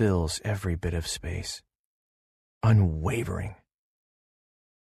Lord fills every bit of space. Unwavering,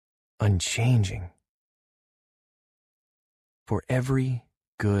 unchanging. For every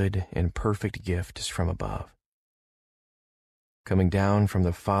good and perfect gift is from above, coming down from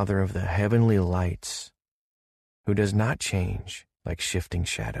the Father of the heavenly lights, who does not change like shifting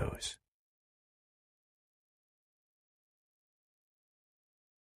shadows.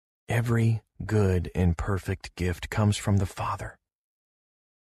 Every good and perfect gift comes from the Father.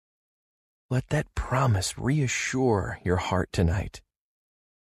 Let that promise reassure your heart tonight.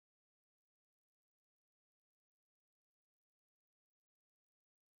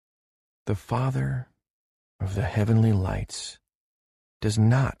 The Father of the heavenly lights does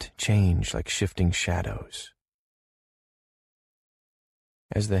not change like shifting shadows.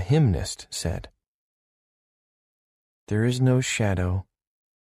 As the hymnist said, there is no shadow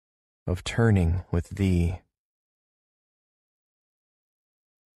of turning with Thee.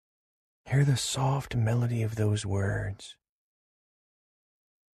 Hear the soft melody of those words.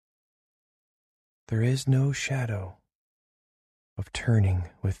 There is no shadow of turning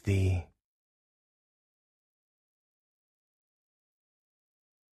with Thee.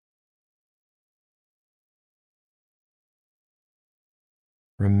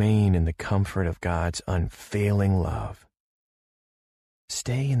 Remain in the comfort of God's unfailing love.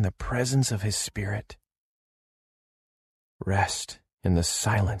 Stay in the presence of His Spirit. Rest in the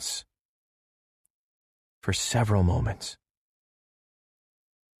silence for several moments.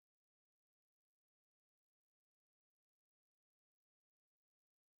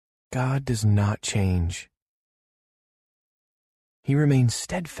 God does not change. He remains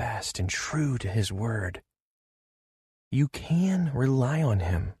steadfast and true to His word. You can rely on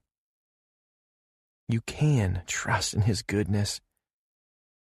Him. You can trust in His goodness.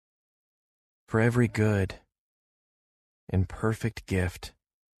 For every good and perfect gift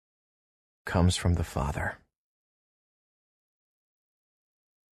comes from the Father.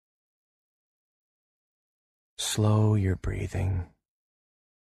 Slow your breathing.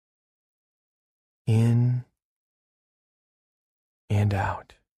 In and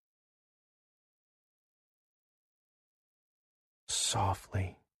out.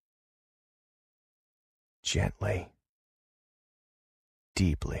 Softly, gently,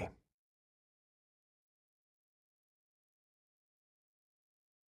 deeply.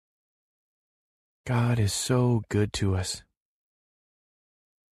 God is so good to us.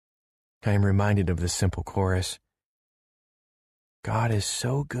 I am reminded of the simple chorus. God is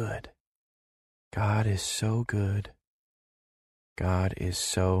so good. God is so good. God is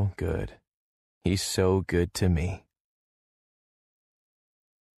so good. He's so good to me.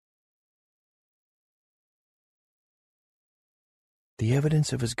 The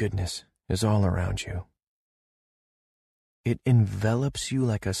evidence of His goodness is all around you. It envelops you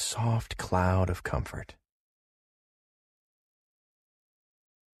like a soft cloud of comfort.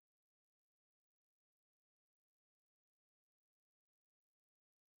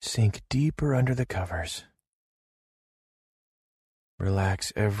 Sink deeper under the covers.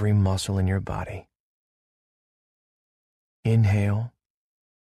 Relax every muscle in your body. Inhale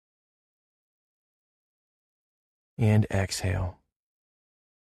and exhale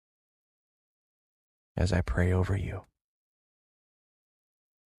as I pray over you.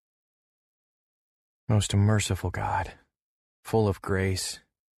 Most merciful God, full of grace,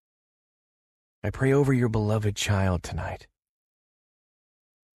 I pray over your beloved child tonight.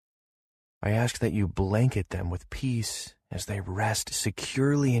 I ask that you blanket them with peace as they rest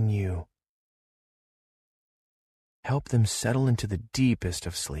securely in you. Help them settle into the deepest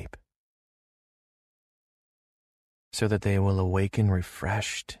of sleep, so that they will awaken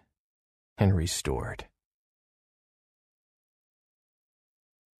refreshed and restored.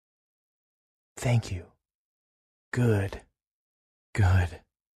 Thank you, good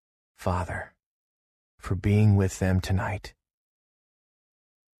Father, for being with them tonight.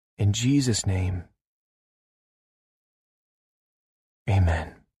 In Jesus' name,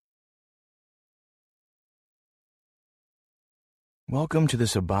 amen. Welcome to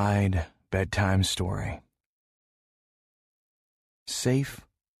this Abide bedtime story. Safe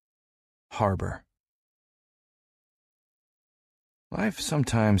Harbor. Life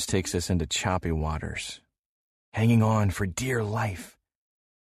sometimes takes us into choppy waters, hanging on for dear life.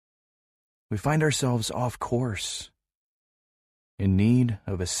 We find ourselves off course, in need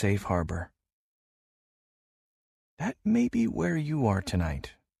of a safe harbor. That may be where you are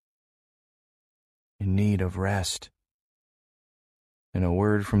tonight, in need of rest and a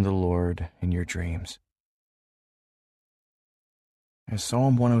word from the Lord in your dreams. As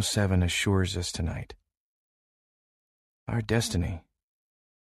Psalm 107 assures us tonight, our destiny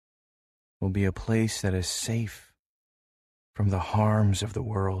will be a place that is safe from the harms of the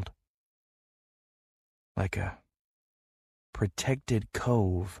world, like a protected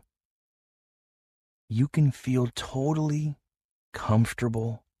cove. You can feel totally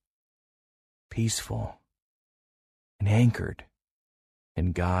comfortable, peaceful, and anchored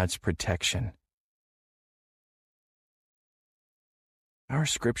in God's protection. Our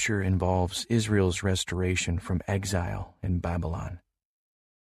scripture involves Israel's restoration from exile in Babylon.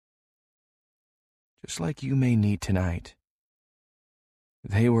 Just like you may need tonight,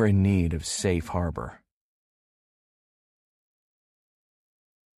 they were in need of safe harbor.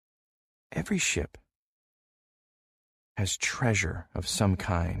 Every ship has treasure of some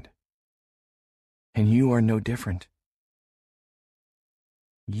kind, and you are no different.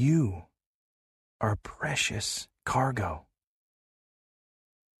 You are precious cargo.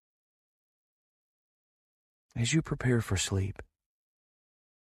 As you prepare for sleep,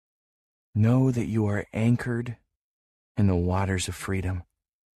 know that you are anchored in the waters of freedom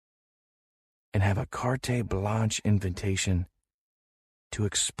and have a carte blanche invitation to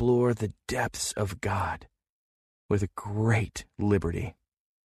explore the depths of God with great liberty.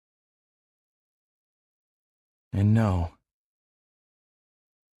 And know,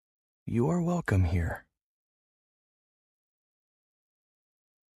 you are welcome here.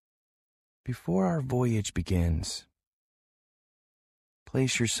 Before our voyage begins,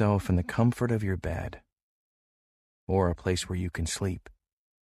 place yourself in the comfort of your bed or a place where you can sleep.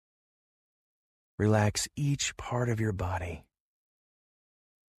 Relax each part of your body.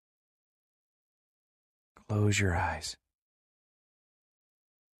 close your eyes.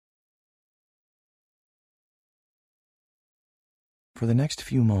 For the next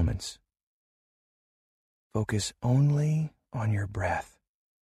few moments, focus only on your breath.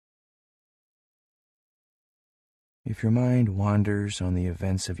 If your mind wanders on the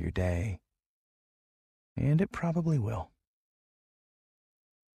events of your day, and it probably will,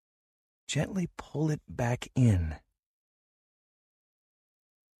 gently pull it back in.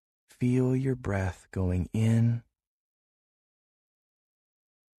 Feel your breath going in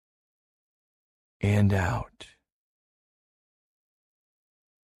and out.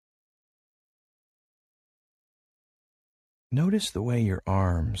 Notice the way your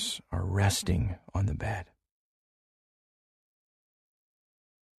arms are resting on the bed.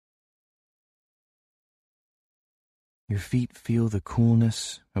 Your feet feel the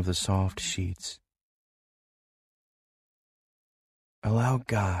coolness of the soft sheets. Allow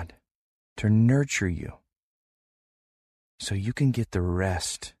God to nurture you so you can get the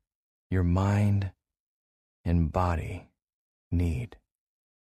rest your mind and body need.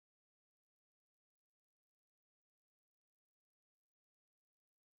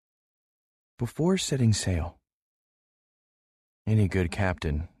 Before setting sail, any good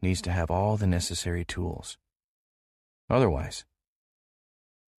captain needs to have all the necessary tools. Otherwise,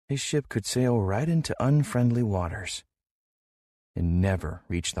 his ship could sail right into unfriendly waters and never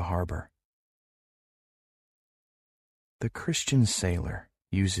reach the harbor. The Christian sailor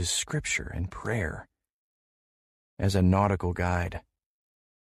uses scripture and prayer as a nautical guide.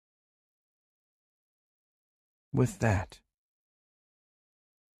 With that,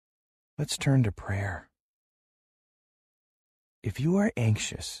 let's turn to prayer. If you are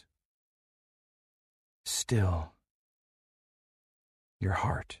anxious, still your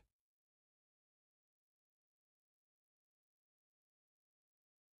heart.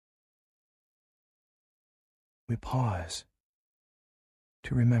 We pause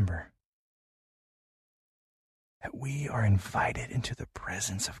to remember that we are invited into the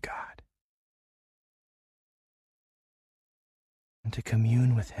presence of God and to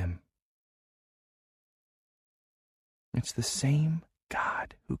commune with Him. It's the same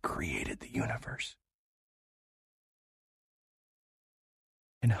God who created the universe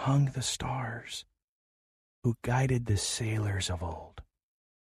and hung the stars, who guided the sailors of old.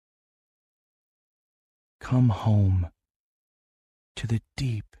 Come home to the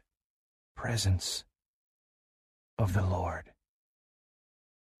deep presence of the Lord.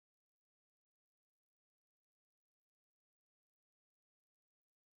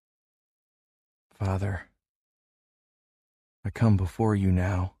 Father, I come before you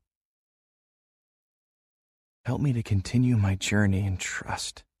now. Help me to continue my journey in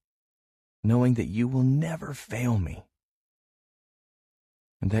trust, knowing that you will never fail me,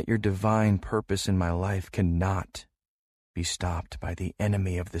 and that your divine purpose in my life cannot be stopped by the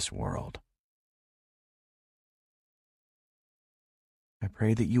enemy of this world. I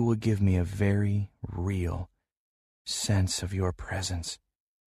pray that you will give me a very real sense of your presence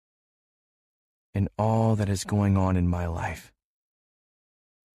in all that is going on in my life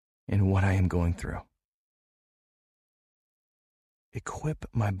and what I am going through. Equip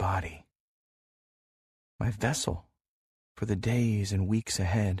my body, my vessel, for the days and weeks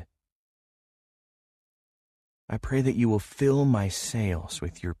ahead. I pray that you will fill my sails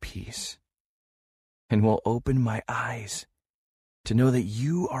with your peace and will open my eyes to know that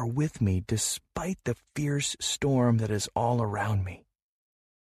you are with me despite the fierce storm that is all around me.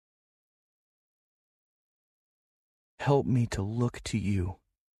 Help me to look to you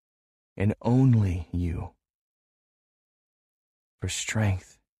and only you for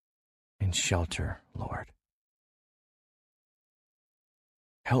strength and shelter, Lord.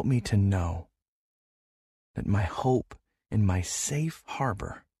 Help me to know that my hope and my safe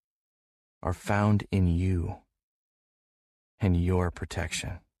harbor are found in you and your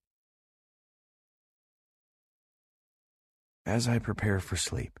protection. As I prepare for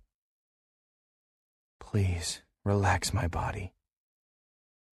sleep, please relax my body.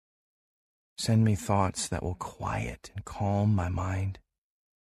 Send me thoughts that will quiet and calm my mind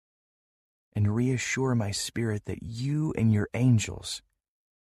and reassure my spirit that you and your angels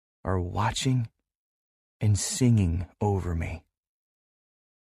are watching and singing over me.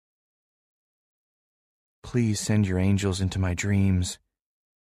 Please send your angels into my dreams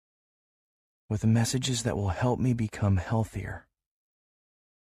with messages that will help me become healthier.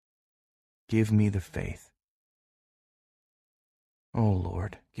 Give me the faith. Oh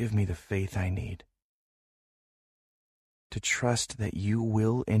Lord, give me the faith I need to trust that you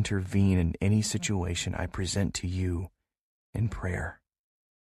will intervene in any situation I present to you in prayer.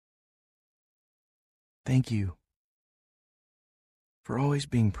 Thank you for always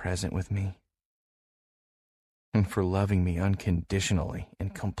being present with me and for loving me unconditionally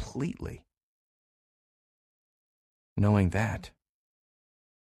and completely. Knowing that,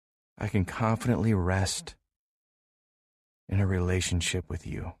 I can confidently rest in a relationship with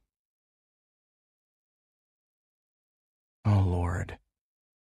you. Oh Lord,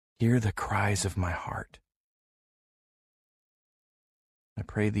 hear the cries of my heart. I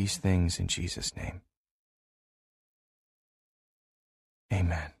pray these things in Jesus' name.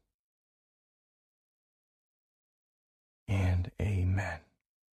 Amen. And amen.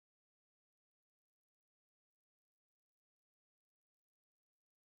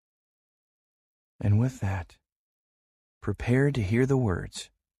 And with that, prepare to hear the words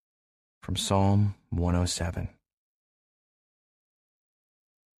from Psalm 107.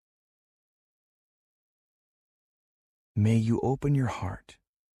 May you open your heart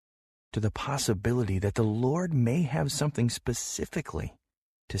to the possibility that the Lord may have something specifically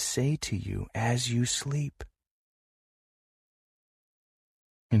to say to you as you sleep.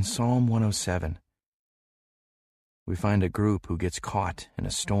 In Psalm 107, we find a group who gets caught in a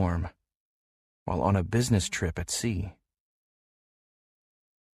storm while on a business trip at sea.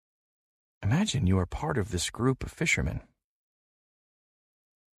 Imagine you are part of this group of fishermen.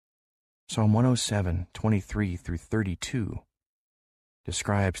 Psalm 107, 23 through 32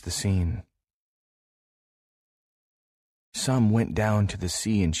 describes the scene. Some went down to the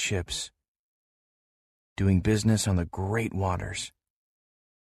sea in ships, doing business on the great waters.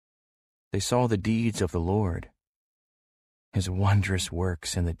 They saw the deeds of the Lord, his wondrous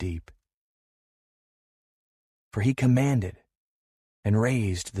works in the deep. For he commanded and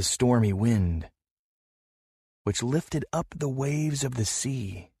raised the stormy wind, which lifted up the waves of the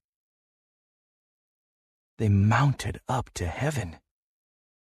sea. They mounted up to heaven.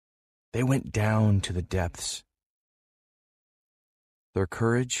 They went down to the depths. Their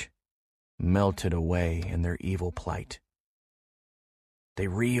courage melted away in their evil plight. They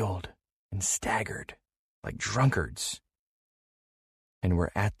reeled and staggered like drunkards and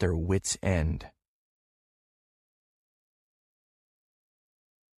were at their wits' end.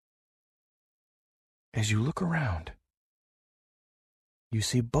 As you look around, you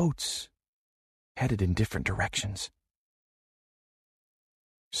see boats headed in different directions.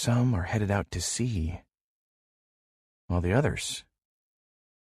 Some are headed out to sea, while the others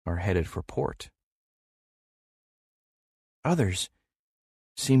are headed for port. Others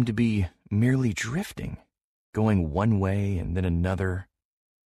seem to be merely drifting, going one way and then another,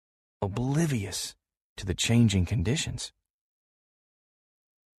 oblivious to the changing conditions.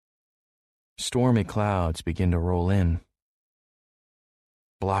 Stormy clouds begin to roll in,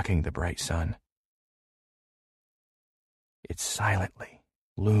 blocking the bright sun. It silently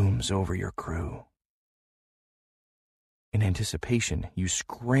looms over your crew. In anticipation, you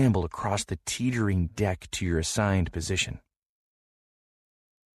scramble across the teetering deck to your assigned position.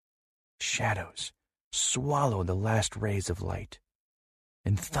 Shadows swallow the last rays of light,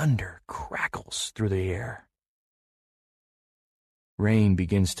 and thunder crackles through the air. Rain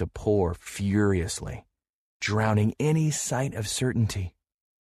begins to pour furiously, drowning any sight of certainty.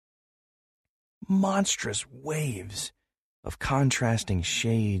 Monstrous waves of contrasting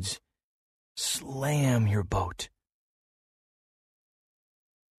shades slam your boat.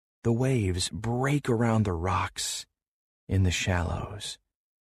 The waves break around the rocks in the shallows,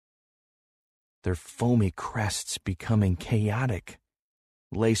 their foamy crests becoming chaotic,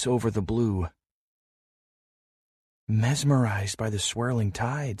 lace over the blue. Mesmerized by the swirling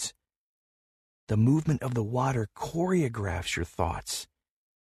tides, the movement of the water choreographs your thoughts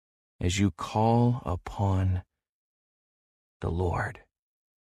as you call upon the Lord.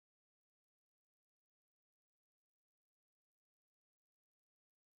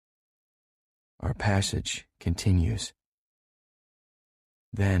 Our passage continues.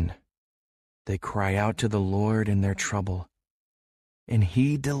 Then they cry out to the Lord in their trouble, and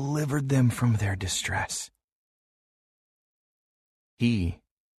he delivered them from their distress. He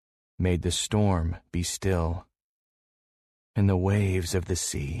made the storm be still, and the waves of the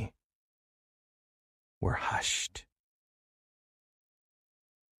sea were hushed.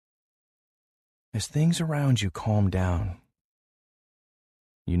 As things around you calm down,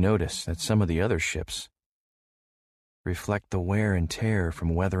 you notice that some of the other ships reflect the wear and tear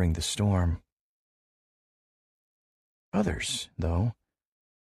from weathering the storm. Others, though,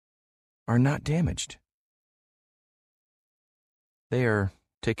 are not damaged. They are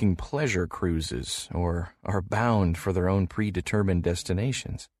taking pleasure cruises or are bound for their own predetermined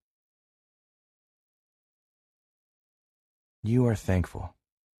destinations. You are thankful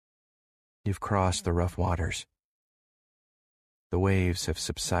You've crossed the rough waters. The waves have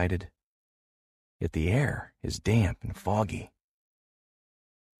subsided, yet the air is damp and foggy.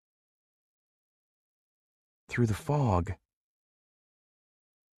 Through the fog,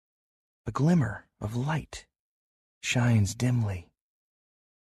 a glimmer of light shines dimly.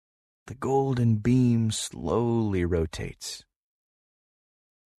 The golden beam slowly rotates.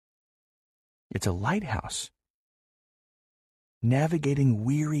 It's a lighthouse, navigating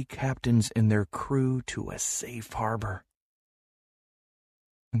weary captains and their crew to a safe harbor.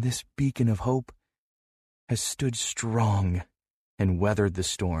 This beacon of hope has stood strong and weathered the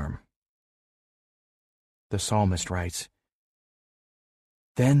storm. The psalmist writes,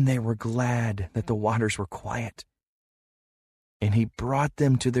 "Then they were glad that the waters were quiet, and he brought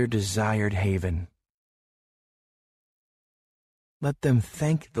them to their desired haven." Let them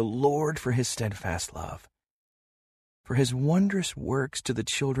thank the Lord for his steadfast love, for his wondrous works to the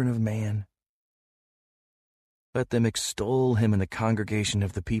children of man. Let them extol him in the congregation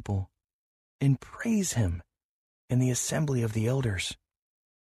of the people, and praise him in the assembly of the elders.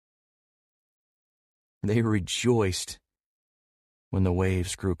 They rejoiced when the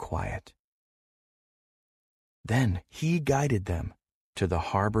waves grew quiet. Then he guided them to the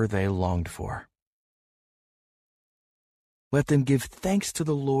harbor they longed for. Let them give thanks to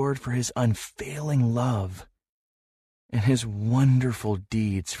the Lord for his unfailing love and his wonderful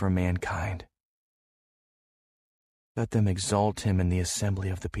deeds for mankind. Let them exalt him in the assembly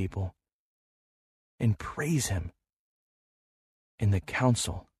of the people and praise him in the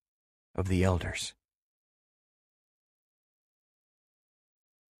council of the elders.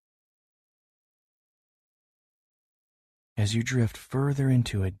 As you drift further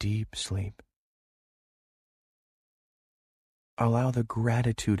into a deep sleep, allow the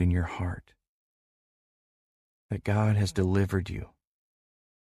gratitude in your heart that God has delivered you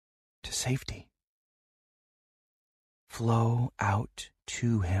to safety flow out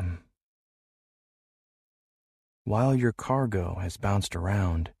to him. While your cargo has bounced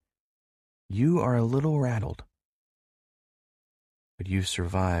around, you are a little rattled, but you've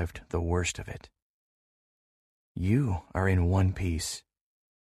survived the worst of it. You are in one piece.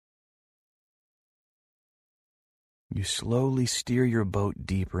 You slowly steer your boat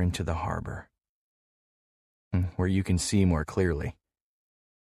deeper into the harbor, where you can see more clearly.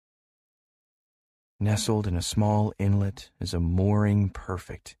 Nestled in a small inlet is a mooring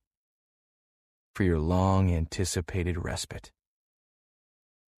perfect for your long-anticipated respite.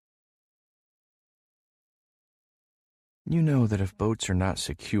 You know that if boats are not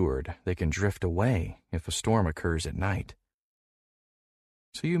secured, they can drift away if a storm occurs at night.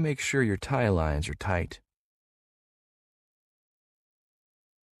 So you make sure your tie lines are tight.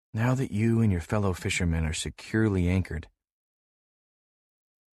 Now that you and your fellow fishermen are securely anchored,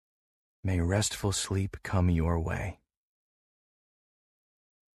 may restful sleep come your way.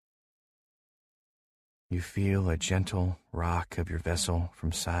 You feel a gentle rock of your vessel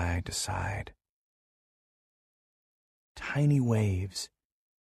from side to side. Tiny waves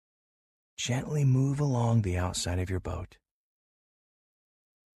gently move along the outside of your boat.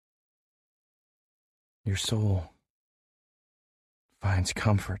 Your soul finds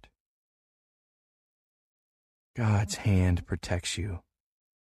comfort. God's hand protects you.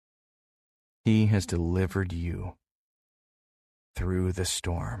 He has delivered you through the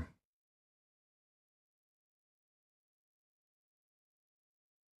storm.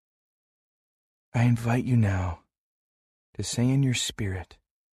 I invite you now to say in your spirit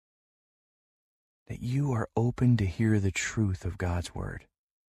that you are open to hear the truth of God's word.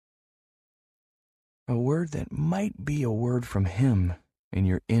 A word that might be a word from him in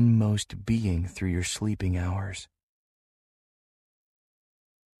your inmost being through your sleeping hours.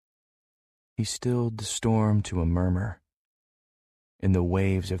 He stilled the storm to a murmur, and the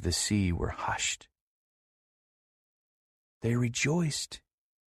waves of the sea were hushed. They rejoiced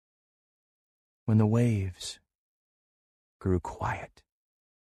when the waves grew quiet.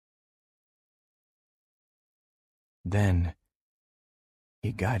 Then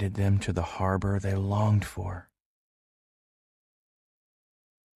he guided them to the harbor they longed for.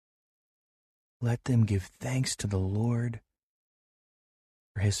 Let them give thanks to the Lord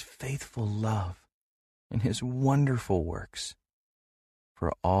for his faithful love and his wonderful works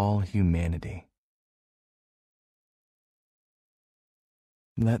for all humanity.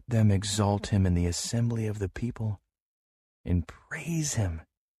 Let them exalt him in the assembly of the people and praise him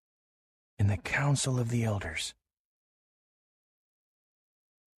in the council of the elders.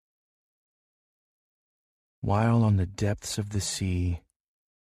 While on the depths of the sea,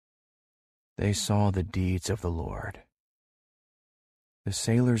 they saw the deeds of the Lord, the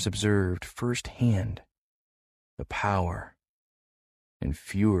sailors observed firsthand the power and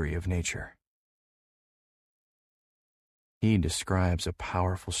fury of nature. He describes a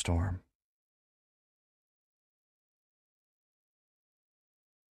powerful storm.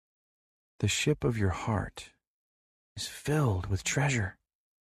 The ship of your heart is filled with treasure,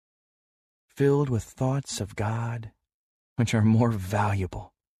 filled with thoughts of God, which are more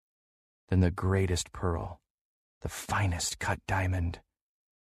valuable than the greatest pearl, the finest cut diamond,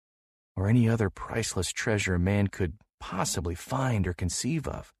 or any other priceless treasure man could possibly find or conceive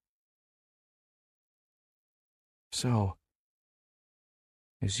of. So,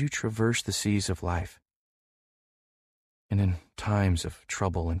 as you traverse the seas of life, and in times of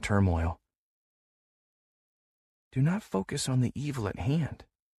trouble and turmoil, do not focus on the evil at hand,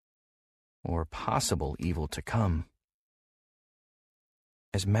 or possible evil to come.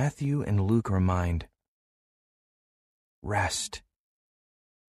 As Matthew and Luke remind, rest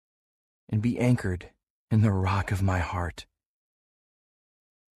and be anchored in the rock of my heart,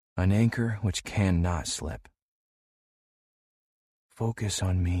 an anchor which cannot slip. Focus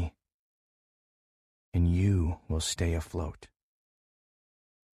on me, and you will stay afloat.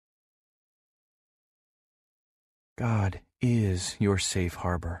 God is your safe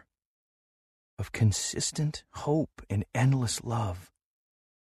harbor of consistent hope and endless love.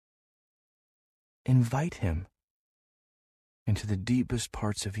 Invite him into the deepest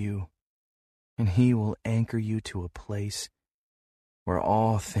parts of you, and he will anchor you to a place where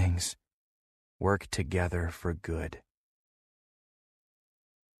all things work together for good.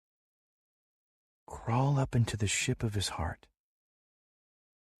 Crawl up into the ship of his heart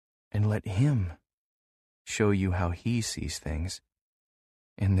and let him show you how he sees things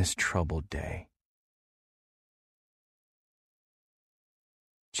in this troubled day.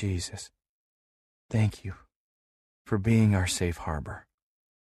 Jesus, thank you for being our safe harbor.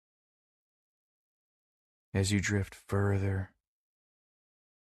 As you drift further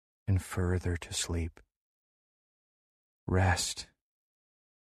and further to sleep, rest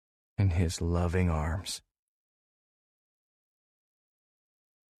in his loving arms.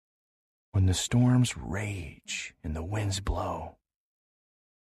 When the storms rage and the winds blow,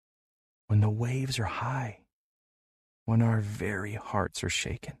 when the waves are high, when our very hearts are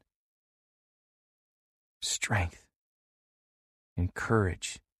shaken, strength and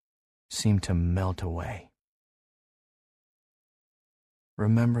courage seem to melt away.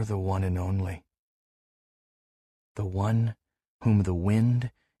 Remember the one and only, the one whom the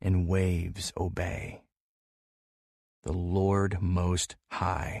wind and waves obey, the Lord Most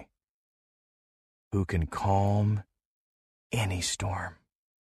High, who can calm any storm.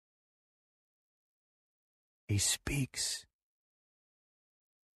 He speaks,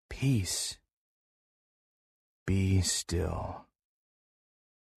 peace, be still.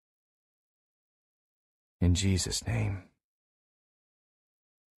 In Jesus' name,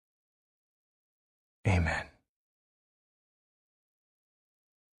 amen.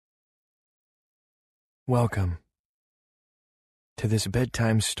 Welcome to this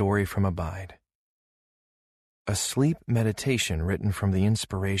bedtime story from Abide, a sleep meditation written from the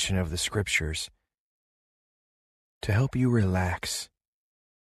inspiration of the Scriptures to help you relax,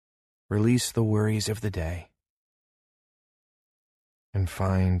 release the worries of the day, and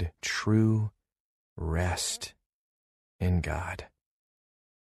find true rest in God.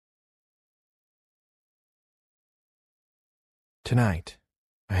 Tonight,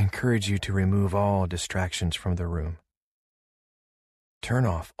 I encourage you to remove all distractions from the room. Turn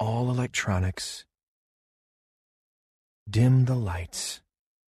off all electronics, dim the lights,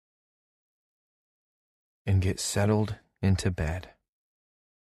 and get settled into bed.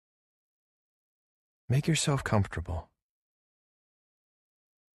 Make yourself comfortable.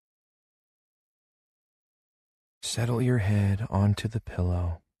 Settle your head onto the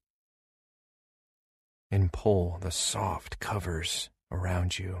pillow and pull the soft covers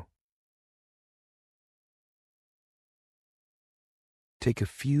around you. Take a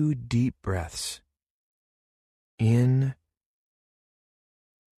few deep breaths in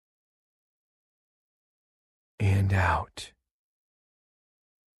and out.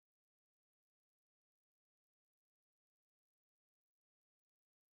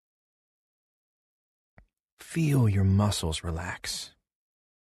 Feel your muscles relax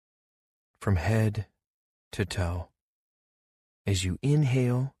from head to toe as you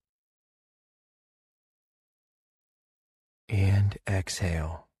inhale and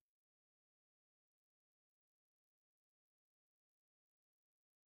exhale.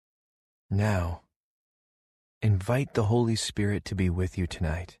 Now, invite the Holy Spirit to be with you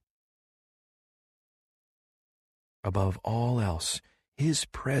tonight. Above all else, His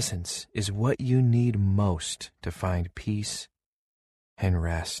presence is what you need most to find peace and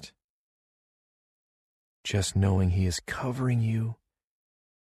rest. Just knowing He is covering you,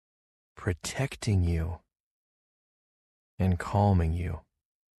 protecting you, and calming you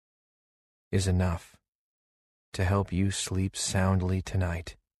is enough to help you sleep soundly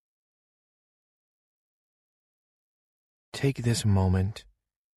tonight. Take this moment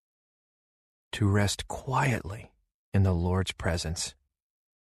to rest quietly in the Lord's presence.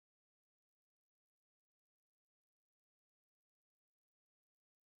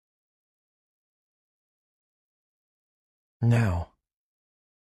 Now,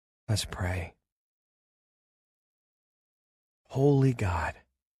 let's pray. Holy God,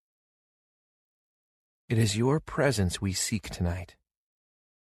 it is your presence we seek tonight.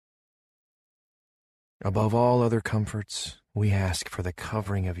 Above all other comforts, we ask for the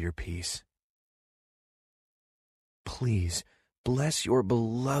covering of your peace. Please bless your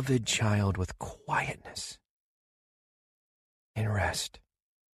beloved child with quietness and rest.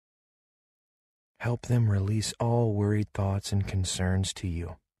 Help them release all worried thoughts and concerns to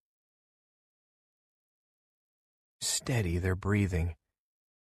you. Steady their breathing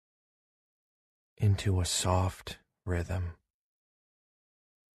into a soft rhythm.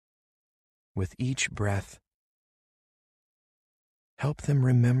 With each breath, help them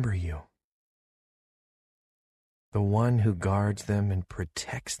remember you, the one who guards them and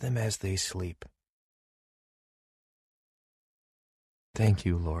protects them as they sleep. Thank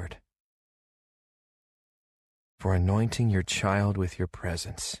you, Lord, for anointing your child with your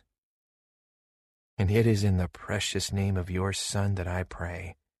presence. And it is in the precious name of your Son that I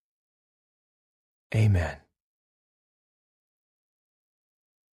pray. Amen.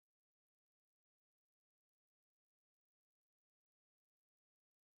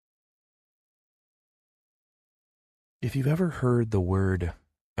 If you've ever heard the word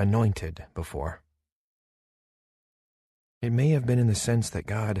anointed before, it may have been in the sense that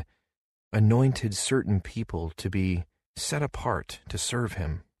God anointed certain people to be set apart to serve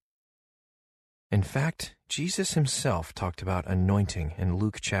Him. In fact, Jesus Himself talked about anointing in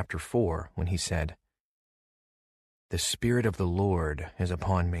Luke chapter 4 when He said, "The Spirit of the Lord is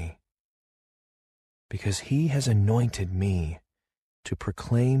upon me, because He has anointed me to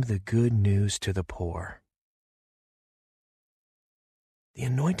proclaim the good news to the poor." The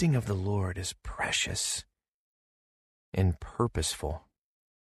anointing of the Lord is precious and purposeful.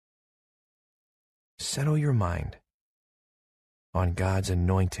 Settle your mind on God's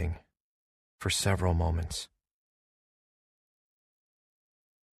anointing for several moments.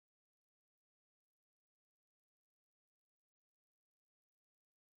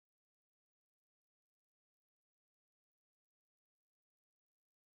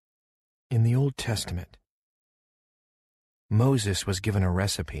 In the Old Testament, Moses was given a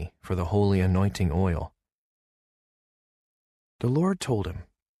recipe for the holy anointing oil. The Lord told him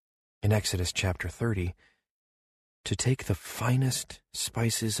in Exodus chapter 30 to take the finest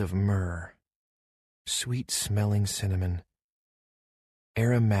spices of myrrh, sweet-smelling cinnamon,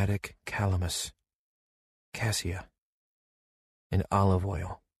 aromatic calamus, cassia, and olive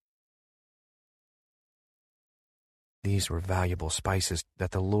oil. These were valuable spices that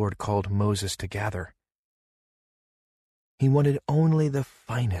the Lord called Moses to gather. He wanted only the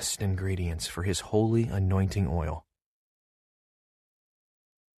finest ingredients for His holy anointing oil.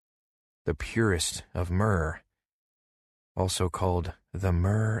 The purest of myrrh, also called the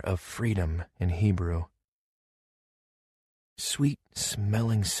myrrh of freedom in Hebrew.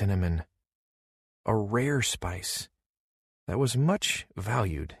 Sweet-smelling cinnamon, a rare spice that was much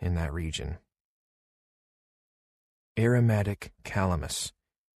valued in that region. Aromatic calamus,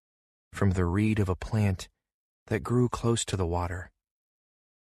 from the reed of a plant that grew close to the water.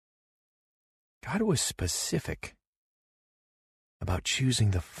 God was specific about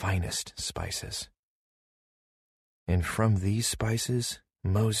choosing the finest spices. And from these spices,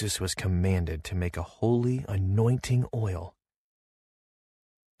 Moses was commanded to make a holy anointing oil,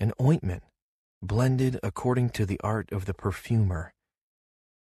 an ointment blended according to the art of the perfumer,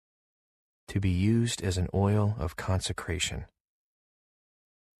 to be used as an oil of consecration.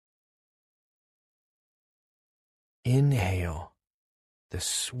 Inhale the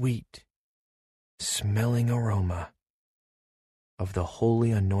sweet, smelling aroma of the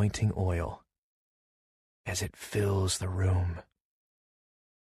holy anointing oil as it fills the room.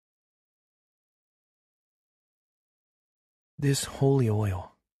 This holy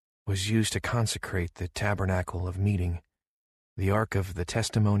oil was used to consecrate the tabernacle of meeting, the ark of the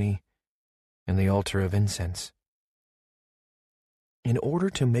testimony, and the altar of incense, in order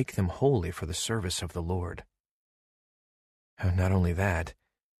to make them holy for the service of the Lord. Not only that,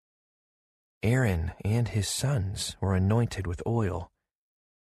 Aaron and his sons were anointed with oil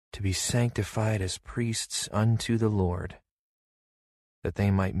to be sanctified as priests unto the Lord, that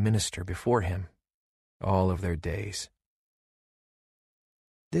they might minister before him all of their days.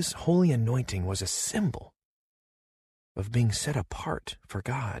 This holy anointing was a symbol of being set apart for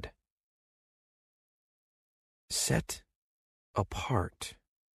God. Set apart.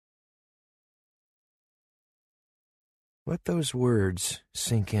 Let those words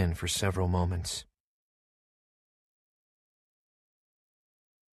sink in for several moments.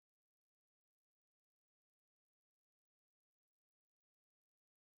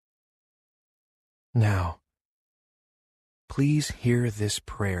 Now, please hear this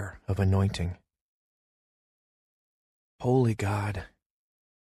prayer of anointing. Holy God,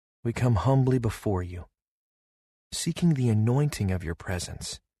 we come humbly before you, seeking the anointing of your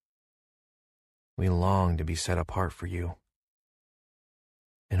presence. We long to be set apart for you.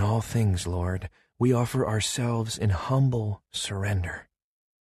 In all things, Lord, we offer ourselves in humble surrender.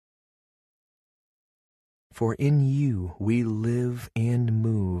 For in you we live and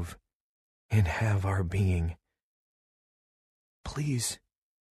move and have our being. Please,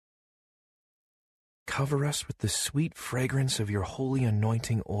 cover us with the sweet fragrance of your holy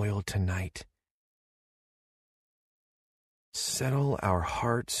anointing oil tonight. Settle our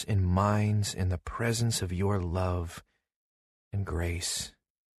hearts and minds in the presence of your love and grace.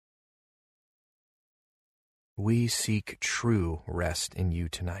 We seek true rest in you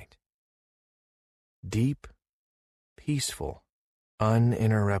tonight. Deep, peaceful,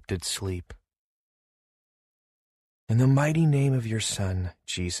 uninterrupted sleep. In the mighty name of your Son,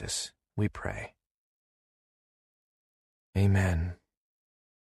 Jesus, we pray. Amen.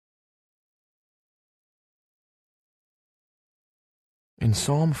 In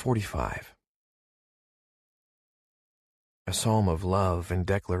Psalm 45, a psalm of love and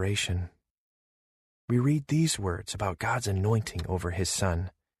declaration, we read these words about God's anointing over his Son.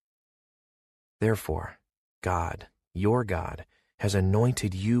 Therefore, God, your God, has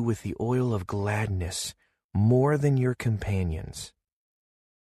anointed you with the oil of gladness more than your companions.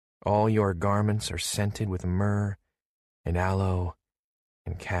 All your garments are scented with myrrh and aloe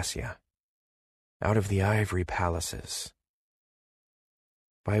and cassia, out of the ivory palaces,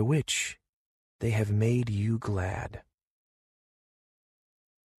 by which they have made you glad.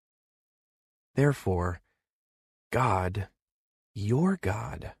 Therefore, God, your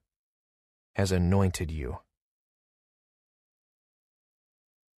God, has anointed you.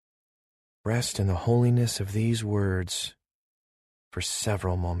 Rest in the holiness of these words for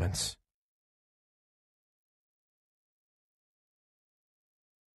several moments.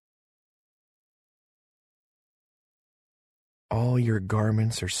 All your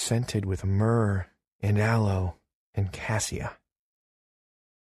garments are scented with myrrh and aloe and cassia.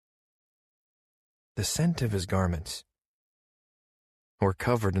 The scent of his garments, or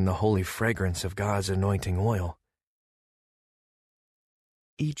covered in the holy fragrance of God's anointing oil.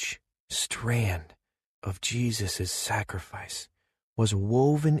 Each strand of Jesus' sacrifice was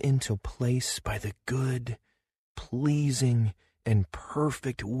woven into place by the good, pleasing, and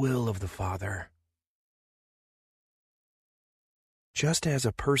perfect will of the Father. Just as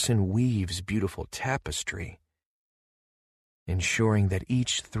a person weaves beautiful tapestry, ensuring that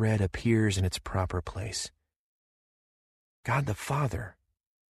each thread appears in its proper place, God the Father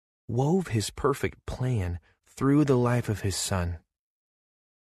wove his perfect plan through the life of his Son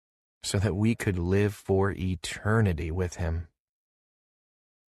so that we could live for eternity with him.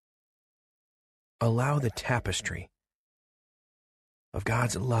 Allow the tapestry of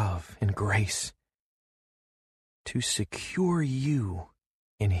God's love and grace to secure you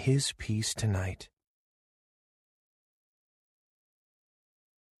in his peace tonight.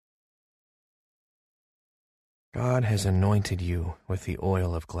 God has anointed you with the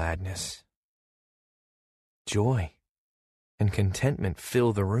oil of gladness. Joy and contentment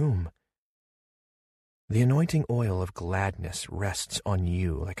fill the room. The anointing oil of gladness rests on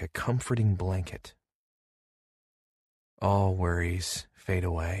you like a comforting blanket. All worries fade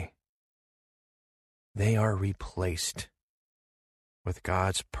away. They are replaced with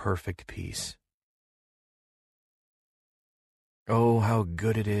God's perfect peace. Oh, how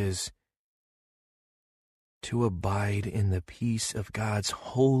good it is to abide in the peace of God's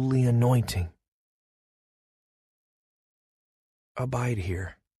holy anointing. Abide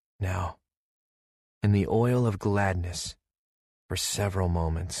here, now, in the oil of gladness for several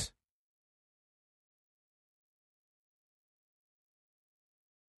moments.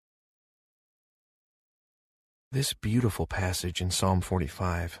 This beautiful passage in Psalm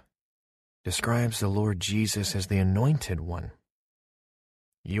 45 describes the Lord Jesus as the Anointed One.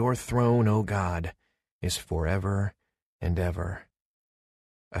 Your throne, O God, is forever and ever.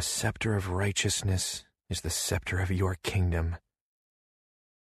 A scepter of righteousness is the scepter of your kingdom.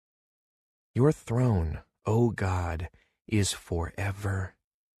 Your throne, O God, is forever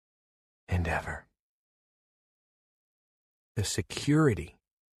and ever. The security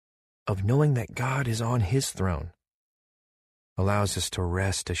of knowing that God is on his throne allows us to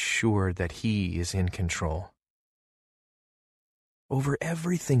rest assured that he is in control. Over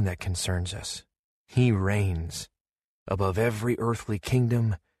everything that concerns us, he reigns. Above every earthly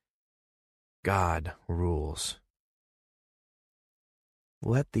kingdom, God rules.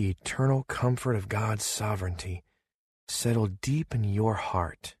 Let the eternal comfort of God's sovereignty settle deep in your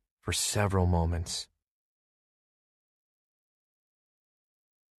heart for several moments.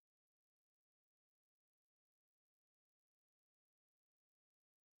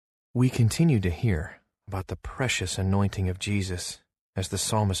 We continue to hear about the precious anointing of Jesus, as the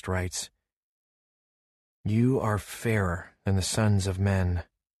psalmist writes, "You are fairer than the sons of men.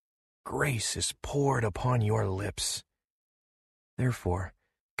 Grace is poured upon your lips. Therefore,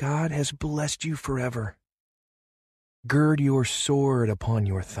 God has blessed you forever. Gird your sword upon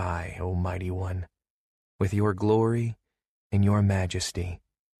your thigh, O mighty one, with your glory and your majesty.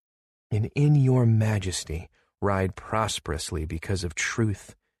 And in your majesty ride prosperously because of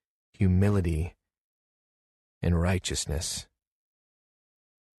truth, humility, and righteousness."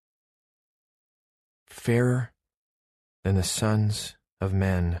 Fairer than the sons of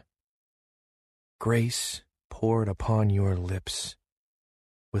men, grace poured upon your lips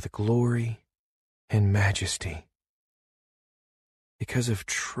with glory and majesty, because of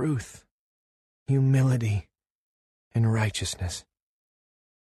truth, humility, and righteousness.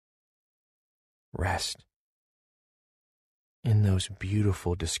 Rest in those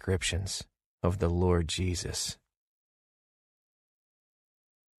beautiful descriptions of the Lord Jesus.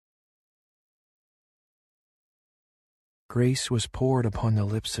 Grace was poured upon the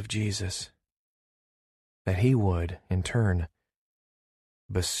lips of Jesus, that he would, in turn,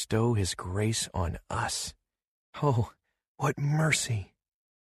 bestow his grace on us. Oh, what mercy,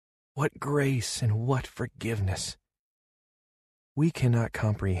 what grace, and what forgiveness! We cannot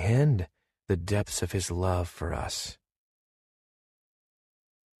comprehend the depths of his love for us,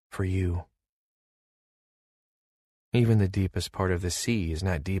 for you. Even the deepest part of the sea is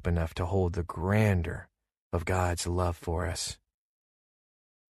not deep enough to hold the grandeur of God's love for us.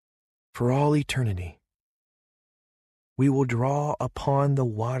 For all eternity, we will draw upon the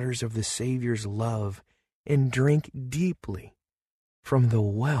waters of the Savior's love and drink deeply from the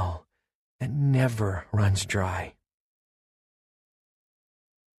well that never runs dry.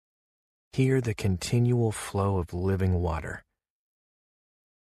 Hear the continual flow of living water,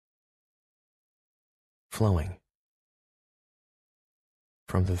 flowing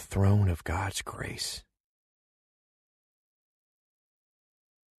from the throne of God's grace.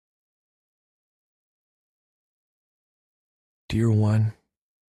 Dear one,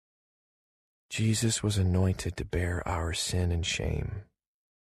 Jesus was anointed to bear our sin and shame.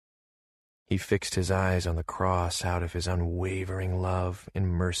 He fixed his eyes on the cross out of his unwavering love and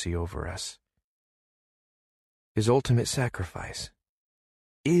mercy over us. His ultimate sacrifice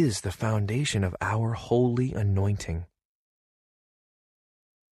is the foundation of our holy anointing.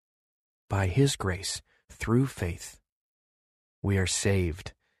 By his grace, through faith, we are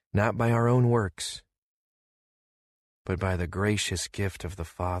saved, not by our own works, but by the gracious gift of the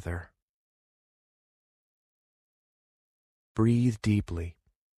Father. Breathe deeply,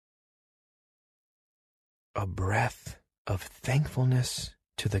 a breath of thankfulness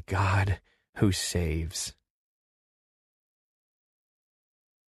to the God who saves.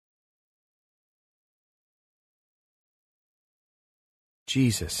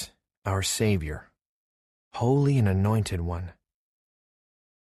 Jesus, our Savior, holy and anointed one,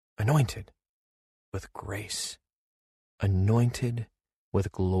 anointed with grace, anointed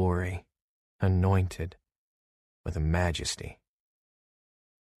with glory, anointed with majesty.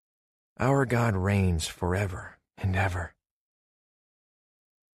 Our God reigns forever and ever.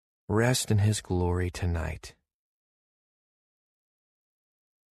 Rest in his glory tonight.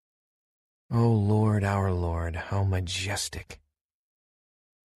 O Lord, our Lord, how majestic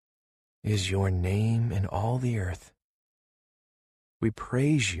is your name in all the earth. We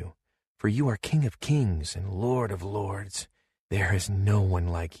praise you, for you are King of kings and Lord of lords. There is no one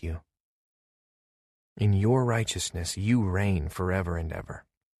like you. In your righteousness you reign forever and ever.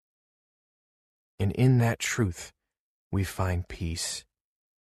 And in that truth we find peace.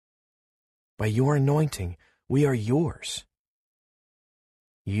 By your anointing we are yours.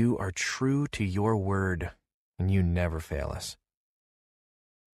 You are true to your word, and you never fail us.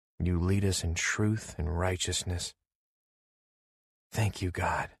 You lead us in truth and righteousness. Thank you,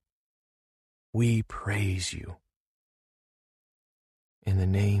 God. We praise you. In the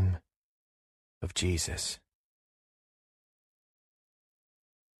name of Jesus.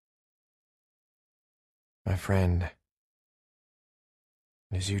 My friend,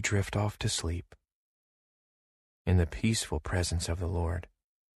 as you drift off to sleep in the peaceful presence of the Lord,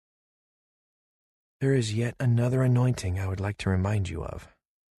 there is yet another anointing I would like to remind you of.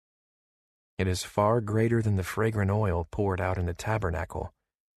 It is far greater than the fragrant oil poured out in the tabernacle.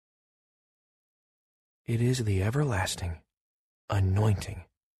 It is the everlasting anointing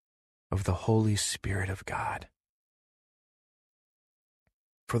of the Holy Spirit of God.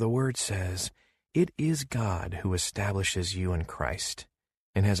 For the word says, it is God who establishes you in Christ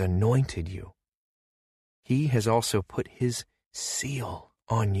and has anointed you. He has also put his seal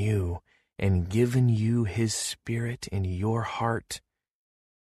on you and given you his Spirit in your heart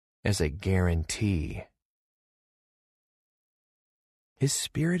as a guarantee. His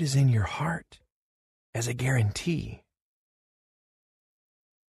Spirit is in your heart as a guarantee.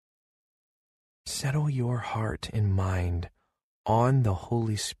 Settle your heart and mind on the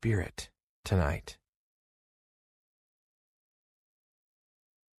Holy Spirit tonight.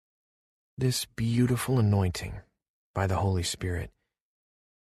 This beautiful anointing by the Holy Spirit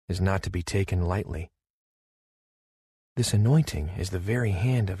is not to be taken lightly. This anointing is the very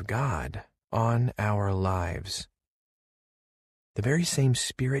hand of God on our lives. The very same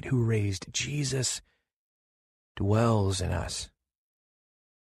Spirit who raised Jesus dwells in us.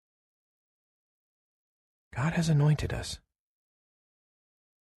 God has anointed us,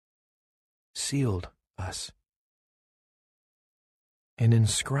 sealed us, and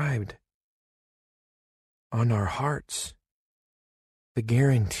inscribed on our hearts the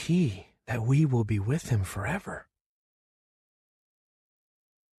guarantee that we will be with him forever.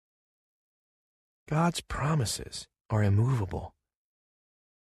 God's promises are immovable,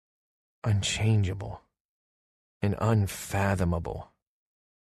 unchangeable, and unfathomable.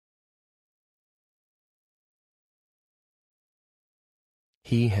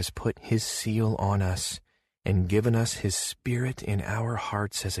 He has put his seal on us and given us his Spirit in our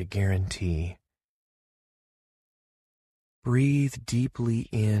hearts as a guarantee. Breathe deeply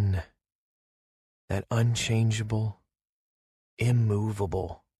in that unchangeable,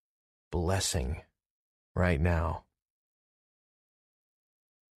 immovable blessing right now.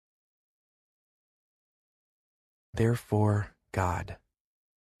 Therefore, God,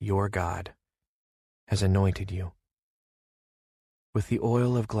 your God, has anointed you with the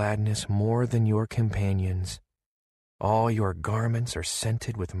oil of gladness more than your companions. All your garments are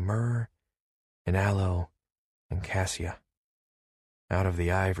scented with myrrh and aloe and cassia out of the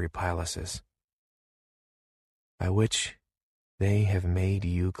ivory palaces, by which they have made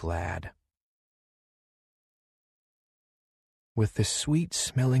you glad. With the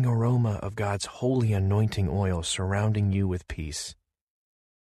sweet-smelling aroma of God's holy anointing oil surrounding you with peace,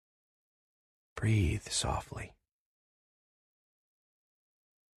 breathe softly.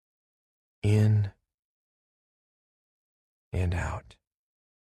 In and out.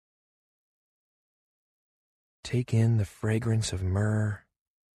 Take in the fragrance of myrrh,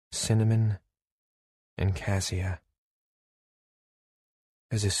 cinnamon, and cassia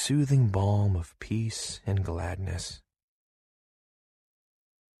as a soothing balm of peace and gladness.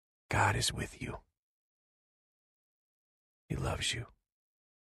 God is with you. He loves you.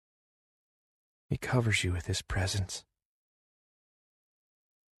 He covers you with his presence.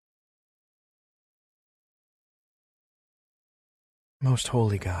 Most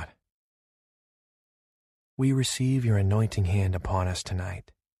holy God, we receive your anointing hand upon us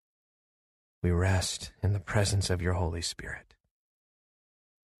tonight. We rest in the presence of your Holy Spirit.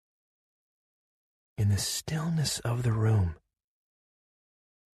 In the stillness of the room,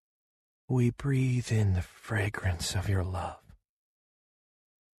 we breathe in the fragrance of your love.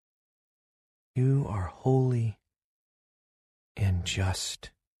 You are holy and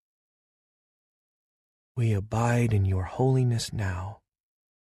just. We abide in your holiness now,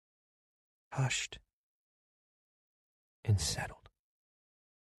 hushed and settled.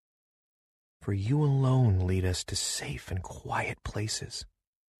 For you alone lead us to safe and quiet places.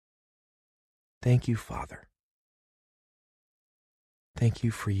 Thank you, Father. Thank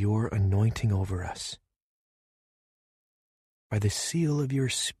you for your anointing over us. By the seal of your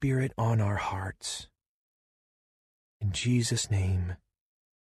Spirit on our hearts. In Jesus' name,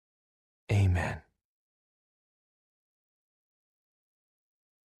 amen.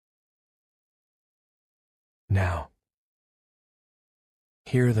 Now,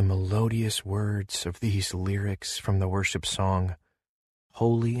 Hear the melodious words of these lyrics from the worship song,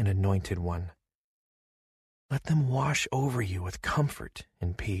 Holy and Anointed One. Let them wash over you with comfort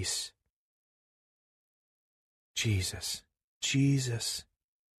and peace. Jesus, Jesus,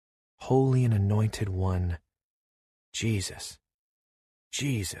 Holy and Anointed One, Jesus,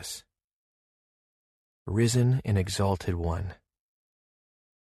 Jesus, Risen and Exalted One.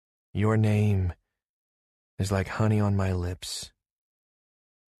 Your name is like honey on my lips,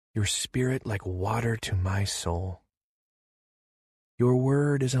 your spirit like water to my soul. Your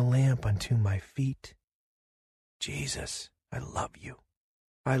word is a lamp unto my feet. Jesus, I love you.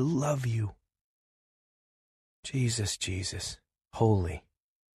 I love you. Jesus, Jesus, Holy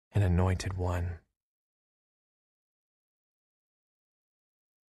and Anointed One.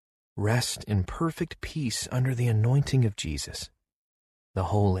 Rest in perfect peace under the anointing of Jesus, the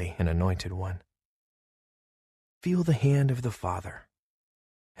Holy and Anointed One. Feel the hand of the Father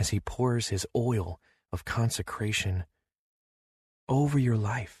as He pours His oil of consecration over your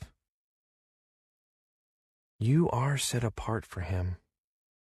life. You are set apart for Him.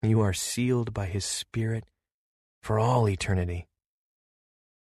 You are sealed by His Spirit for all eternity.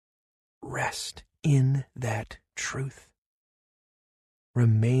 Rest in that truth.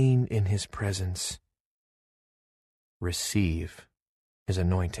 Remain in His presence. Receive His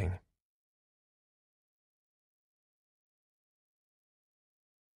anointing.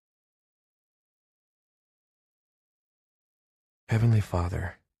 Heavenly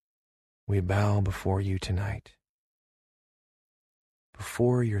Father, we bow before you tonight,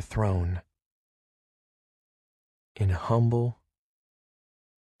 before your throne, in humble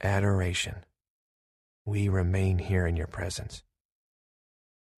adoration. We remain here in your presence.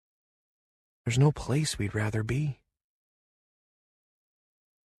 There's no place we'd rather be.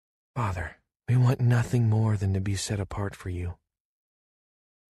 Father, we want nothing more than to be set apart for you,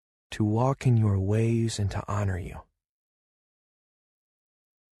 to walk in your ways and to honor you.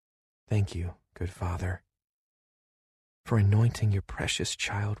 Thank you, good Father, for anointing your precious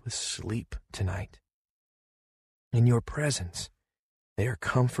child with sleep tonight. In your presence, they are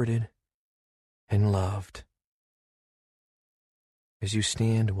comforted and loved. As you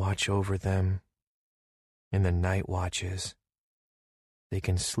stand watch over them in the night watches, they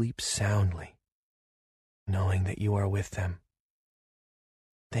can sleep soundly, knowing that you are with them.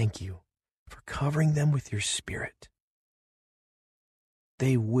 Thank you for covering them with your Spirit.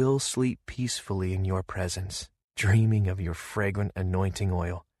 They will sleep peacefully in your presence, dreaming of your fragrant anointing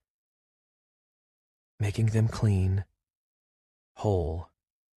oil, making them clean, whole,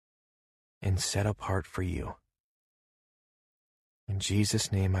 and set apart for you. In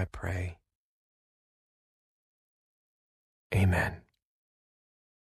Jesus' name I pray. Amen.